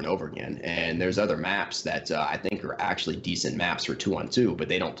 maps over and over again. And there's other maps that I think are actually decent maps for 2-on-2, but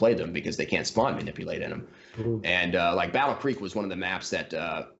they don't play them because they can't spawn manipulate in them. Ooh. And Battle Creek was one of the maps that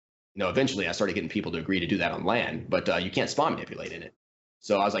eventually I started getting people to agree to do that on LAN, but you can't spawn manipulate in it.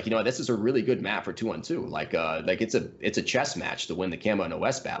 So I was like, this is a really good map for 2-on-2. It's a chess match to win the Camo and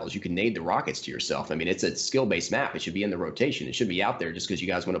OS battles. You can nade the rockets to yourself. It's a skill-based map. It should be in the rotation. It should be out there just because you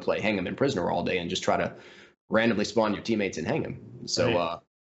guys want to play Hang 'em and Prisoner all day and just try to randomly spawn your teammates and hang them. So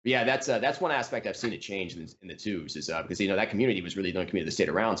yeah, that's one aspect I've seen it change in the twos is because that community was really the only community that stayed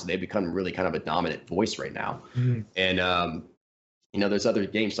around, so they've become really kind of a dominant voice right now. Mm-hmm. And there's other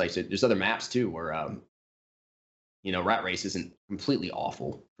game sites, there's other maps too where, Rat Race isn't completely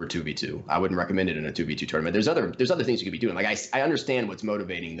awful for 2v2. I wouldn't recommend it in a 2v2 tournament. There's other things you could be doing. I understand what's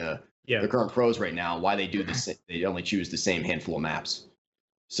motivating the current pros right now, why they do this. They only choose the same handful of maps.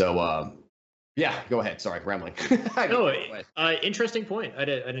 So, Yeah, go ahead. Sorry, rambling. No, interesting point. I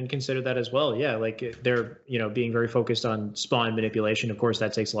didn't consider that as well. Yeah, like they're being very focused on spawn manipulation. Of course,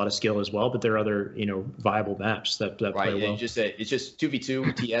 that takes a lot of skill as well. But there are other viable maps that play well. It's just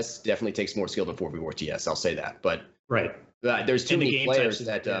 2v2 TS definitely takes more skill than 4v4 TS. I'll say that. But there's too many players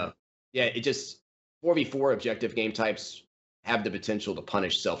that it just 4v4 objective game types have the potential to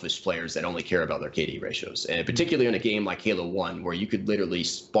punish selfish players that only care about their KD ratios. And particularly in a game like Halo 1, where you could literally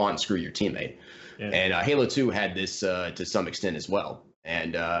spawn screw your teammate. Yeah. And Halo 2 had this to some extent as well.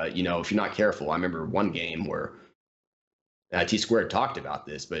 And, if you're not careful, I remember one game where T-Squared talked about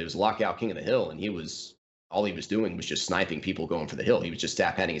this, but it was Lockout King of the Hill, and all he was doing was just sniping people going for the hill. He was just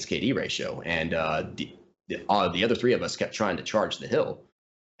stat padding his KD ratio. And the other three of us kept trying to charge the hill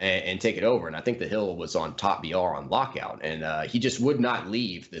and take it over. And I think the hill was on top BR on Lockout. And he just would not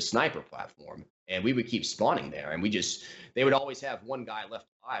leave the sniper platform. And we would keep spawning there. And they would always have one guy left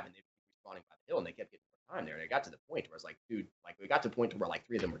alive, and they would keep spawning by the hill, and they kept getting more time there. And it got to the point where I was like, dude, we got to the point where like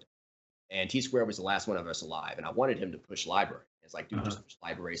 3 of them were dead. And T-Square was the last one of us alive. And I wanted him to push library. It's like, dude, just push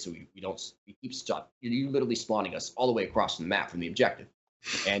library so we keep stuck. You're literally spawning us all the way across the map from the objective.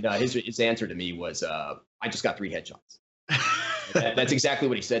 And his answer to me was, I just got 3 headshots. That's exactly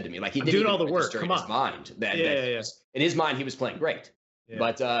what he said to me. Like, he didn't doing all the work. Come on. His mind. In his mind, he was playing great. Yeah.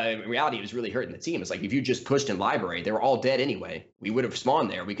 But in reality, he was really hurting the team. It's like, if you just pushed in library, they were all dead anyway. We would have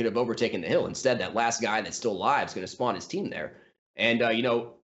spawned there. We could have overtaken the hill. Instead, that last guy that's still alive is going to spawn his team there. And,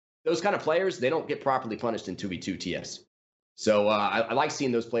 those kind of players, they don't get properly punished in 2v2 TS. So I like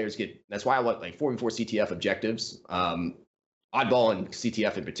seeing those players that's why I like 4v4 CTF objectives. Oddball and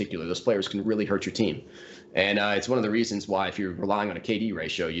CTF in particular, those players can really hurt your team. And it's one of the reasons why, if you're relying on a KD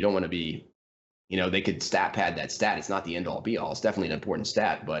ratio, you don't want to be, they could stat pad that stat. It's not the end all be all. It's definitely an important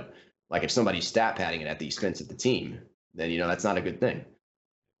stat. But like, if somebody's stat padding it at the expense of the team, then, that's not a good thing.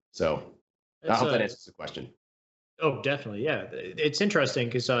 So I hope that answers the question. Oh, definitely. Yeah. It's interesting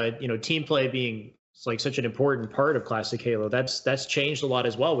because, team play being like such an important part of classic Halo, that's changed a lot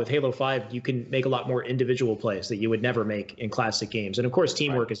as well. With Halo 5, you can make a lot more individual plays that you would never make in classic games. And of course,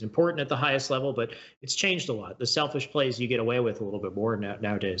 teamwork is important at the highest level, but it's changed a lot. The selfish plays you get away with a little bit more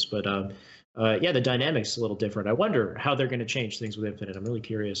nowadays. But the dynamics a little different. I wonder how they're going to change things with Infinite. I'm really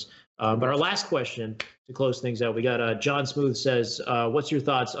curious. But our last question to close things out, we got John Smooth says, what's your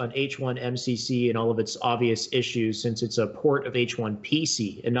thoughts on H1 MCC and all of its obvious issues, since it's a port of H1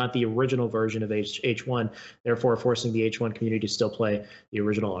 PC and not the original version of H1, therefore forcing the H1 community to still play the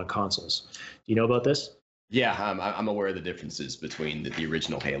original on consoles? Do you know about this? Yeah, I'm aware of the differences between the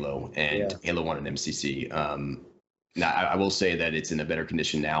original Halo and Halo 1 and MCC. Now, I will say that it's in a better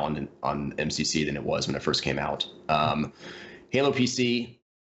condition now on MCC than it was when it first came out. Halo PC,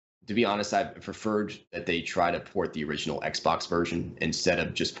 to be honest, I preferred that they try to port the original Xbox version instead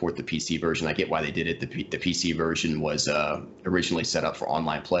of just port the PC version. I get why they did it. The PC version was originally set up for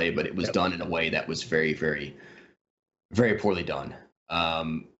online play, but it was done in a way that was very, very, very poorly done.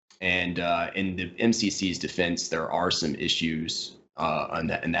 And in the MCC's defense, there are some issues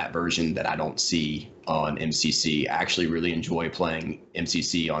in that version that I don't see on MCC. I actually really enjoy playing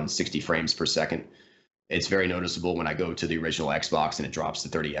MCC on 60 frames per second. It's very noticeable when I go to the original Xbox and it drops to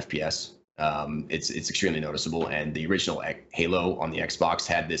 30 FPS. It's extremely noticeable. And the original Halo on the Xbox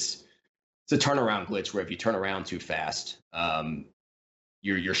had it's a turnaround glitch where if you turn around too fast,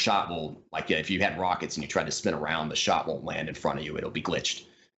 your shot will, if you had rockets and you tried to spin around, the shot won't land in front of you. It'll be glitched.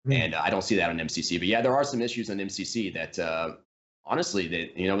 And I don't see that on MCC. But yeah, there are some issues on MCC that honestly,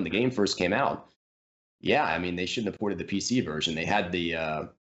 that when the game first came out, they shouldn't have ported the PC version. They had the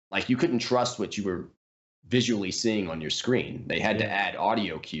you couldn't trust what you were visually seeing on your screen. They had to add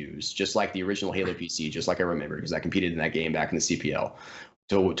audio cues, just like the original Halo PC, just like I remember, because I competed in that game back in the CPL,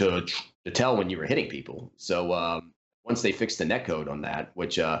 to tell when you were hitting people. So once they fixed the netcode on that,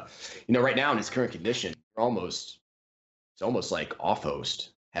 which right now in its current condition, it's almost like off-host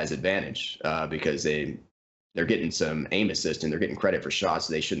has advantage because they're getting some aim assist and they're getting credit for shots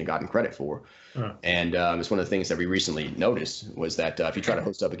they shouldn't have gotten credit for. And it's one of the things that we recently noticed was that if you try to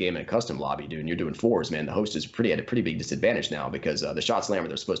host up a game in a custom lobby, dude, and you're doing fours, man, the host is at a pretty big disadvantage now because the shots land where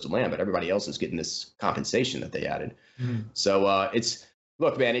they're supposed to land, but everybody else is getting this compensation that they added. So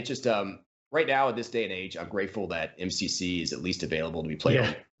look, man, it's just right now at this day and age, I'm grateful that MCC is at least available to be played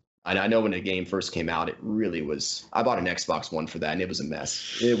on. And I know when the game first came out, it really was. I bought an Xbox One for that, and it was a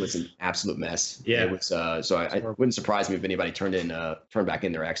mess. It was an absolute mess. Yeah. It was. So I wouldn't surprise me if anybody turned back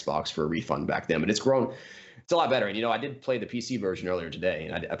in their Xbox for a refund back then. But it's grown. It's a lot better. And I did play the PC version earlier today,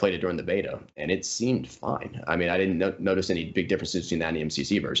 and I played it during the beta, and it seemed fine. I mean, I didn't notice any big differences between that and the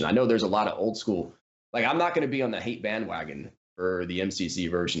MCC version. I know there's a lot of old school. I'm not going to be on the hate bandwagon prefer the MCC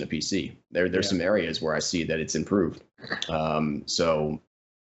version of PC. There's some areas where I see that it's improved.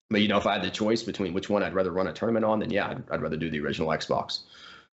 But if I had the choice between which one I'd rather run a tournament on, then yeah, I'd rather do the original Xbox.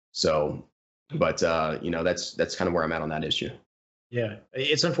 So, but that's kind of where I'm at on that issue. Yeah,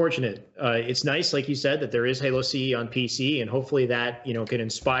 it's unfortunate. It's nice, like you said, that there is Halo CE on PC, and hopefully that can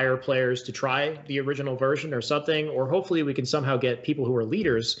inspire players to try the original version or something, or hopefully we can somehow get people who are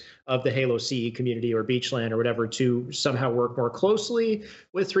leaders of the Halo CE community or Beachland or whatever to somehow work more closely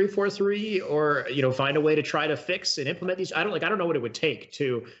with 343, or find a way to try to fix and implement these. I don't know what it would take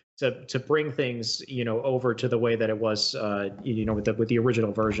to bring things over to the way that it was with the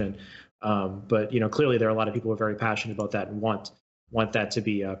original version. But clearly there are a lot of people who are very passionate about that and want that to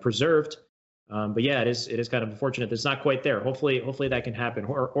be preserved. But yeah, it is kind of unfortunate that it's not quite there. Hopefully that can happen.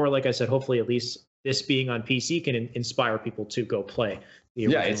 Or like I said, hopefully at least this being on PC can inspire people to go play the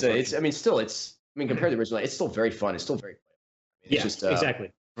original version. Compared to the original, it's still very fun. It's still very fun.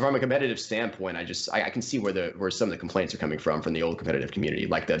 Exactly. From a competitive standpoint, I can see where some of the complaints are coming from the old competitive community.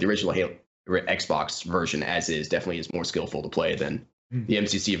 Like the original Halo Xbox version as is definitely is more skillful to play than the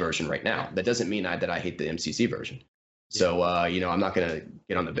MCC version right now. That doesn't mean that I hate the MCC version. So, I'm not going to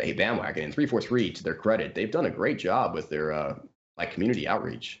get on the bandwagon. And 343, to their credit, they've done a great job with their community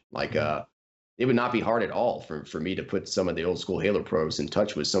outreach. It would not be hard at all for me to put some of the old school Halo pros in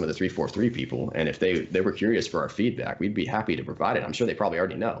touch with some of the 343 people. And if they were curious for our feedback, we'd be happy to provide it. I'm sure they probably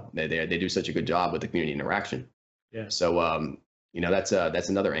already know. They do such a good job with the community interaction. Yeah. So, that's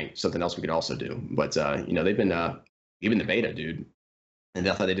another something else we could also do. But, they've been even the beta, dude. And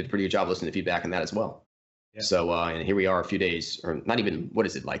I thought they did a pretty good job listening to feedback on that as well. Yeah. So, and here we are a few days, or not even, what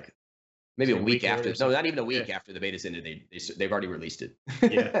is it, like maybe a week after, no, not even a week after the beta's ended, they've already released it.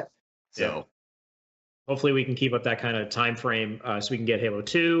 Yeah. So hopefully we can keep up that kind of time frame so we can get Halo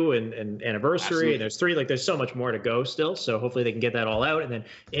 2 and Anniversary. Absolutely. And there's 3, there's so much more to go still. So hopefully they can get that all out. And then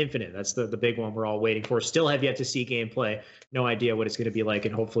Infinite, that's the big one we're all waiting for. Still have yet to see gameplay. No idea what it's going to be like.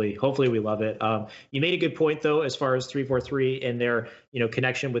 And hopefully we love it. You made a good point, though, as far as 343 and their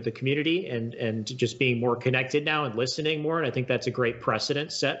connection with the community and just being more connected now and listening more. And I think that's a great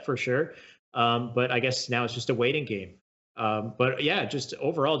precedent set for sure. But I guess now it's just a waiting game. But yeah, just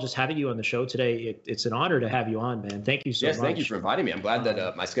overall, just having you on the show today, it's an honor to have you on, man. Thank you so much. Yes, thank you for inviting me. I'm glad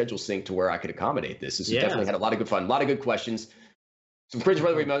that my schedule synced to where I could accommodate this. This has definitely had a lot of good fun, a lot of good questions. Some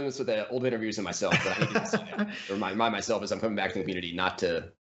cringe-worthy moments with the old interviews and myself, but I need to say that. To remind myself as I'm coming back to the community not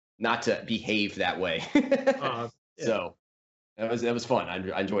to behave that way. So that was fun.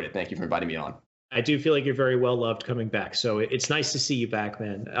 I enjoyed it. Thank you for inviting me on. I do feel like you're very well loved coming back. So it's nice to see you back,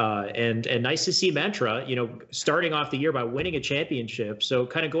 man. And nice to see Mantra, starting off the year by winning a championship. So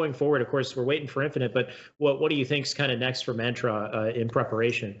kind of going forward, of course, we're waiting for Infinite, but what do you think's kind of next for Mantra in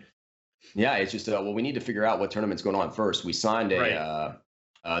preparation? Yeah, it's just, we need to figure out what tournament's going on first. We signed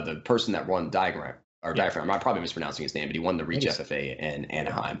the person that won Diagram. I'm probably mispronouncing his name, but he won the Reach FFA in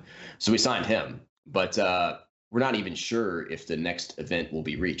Anaheim. So we signed him, but we're not even sure if the next event will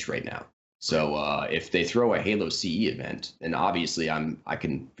be Reach right now. So if they throw a Halo CE event, and obviously I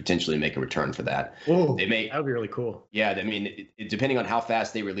can potentially make a return for that. Whoa, that would be really cool. Yeah, I mean, depending on how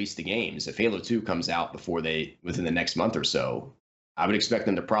fast they release the games, if Halo 2 comes out within the next month or so, I would expect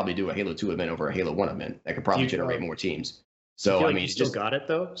them to probably do a Halo 2 event over a Halo 1 event. That could probably generate more teams. So you still got it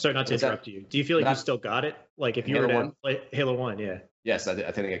though. Sorry, not to interrupt you. Do you feel like you still got it? Like if you were to play Halo 1, yeah. Yes, I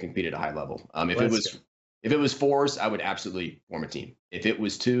think I can compete at a high level. If it was 4s, I would absolutely form a team. If it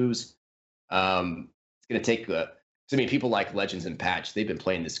was 2s. It's going to take people like Legends and Patch, they've been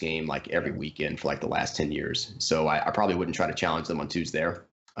playing this game like every weekend for like the last 10 years. So I probably wouldn't try to challenge them on 2s there.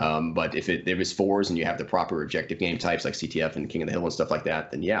 But if it was 4s and you have the proper objective game types like CTF and King of the Hill and stuff like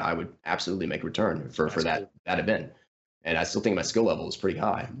that, then yeah, I would absolutely make a return for that event. And I still think my skill level is pretty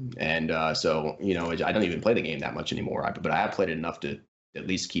high. And so, I don't even play the game that much anymore, but I have played it enough to at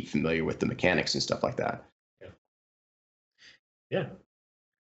least keep familiar with the mechanics and stuff like that. Yeah.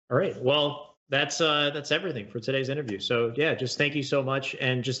 All right. Well, that's everything for today's interview. So yeah, just thank you so much,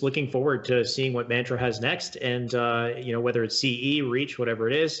 and just looking forward to seeing what Mantra has next, and whether it's CE, Reach, whatever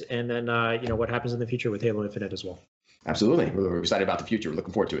it is, and then what happens in the future with Halo Infinite as well. Absolutely, we're excited about the future. We're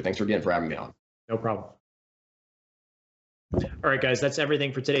looking forward to it. Thanks again for having me on. No problem. All right, guys, that's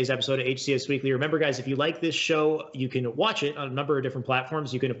everything for today's episode of HCS Weekly. Remember, guys, if you like this show, you can watch it on a number of different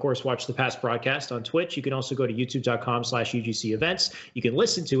platforms. You can, of course, watch the past broadcast on Twitch. You can also go to youtube.com/UGC events. You can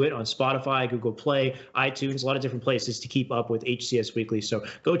listen to it on Spotify, Google Play, iTunes, a lot of different places to keep up with HCS Weekly. So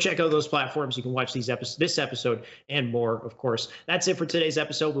go check out those platforms. You can watch this episode and more, of course. That's it for today's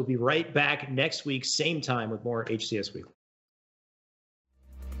episode. We'll be right back next week, same time, with more HCS Weekly.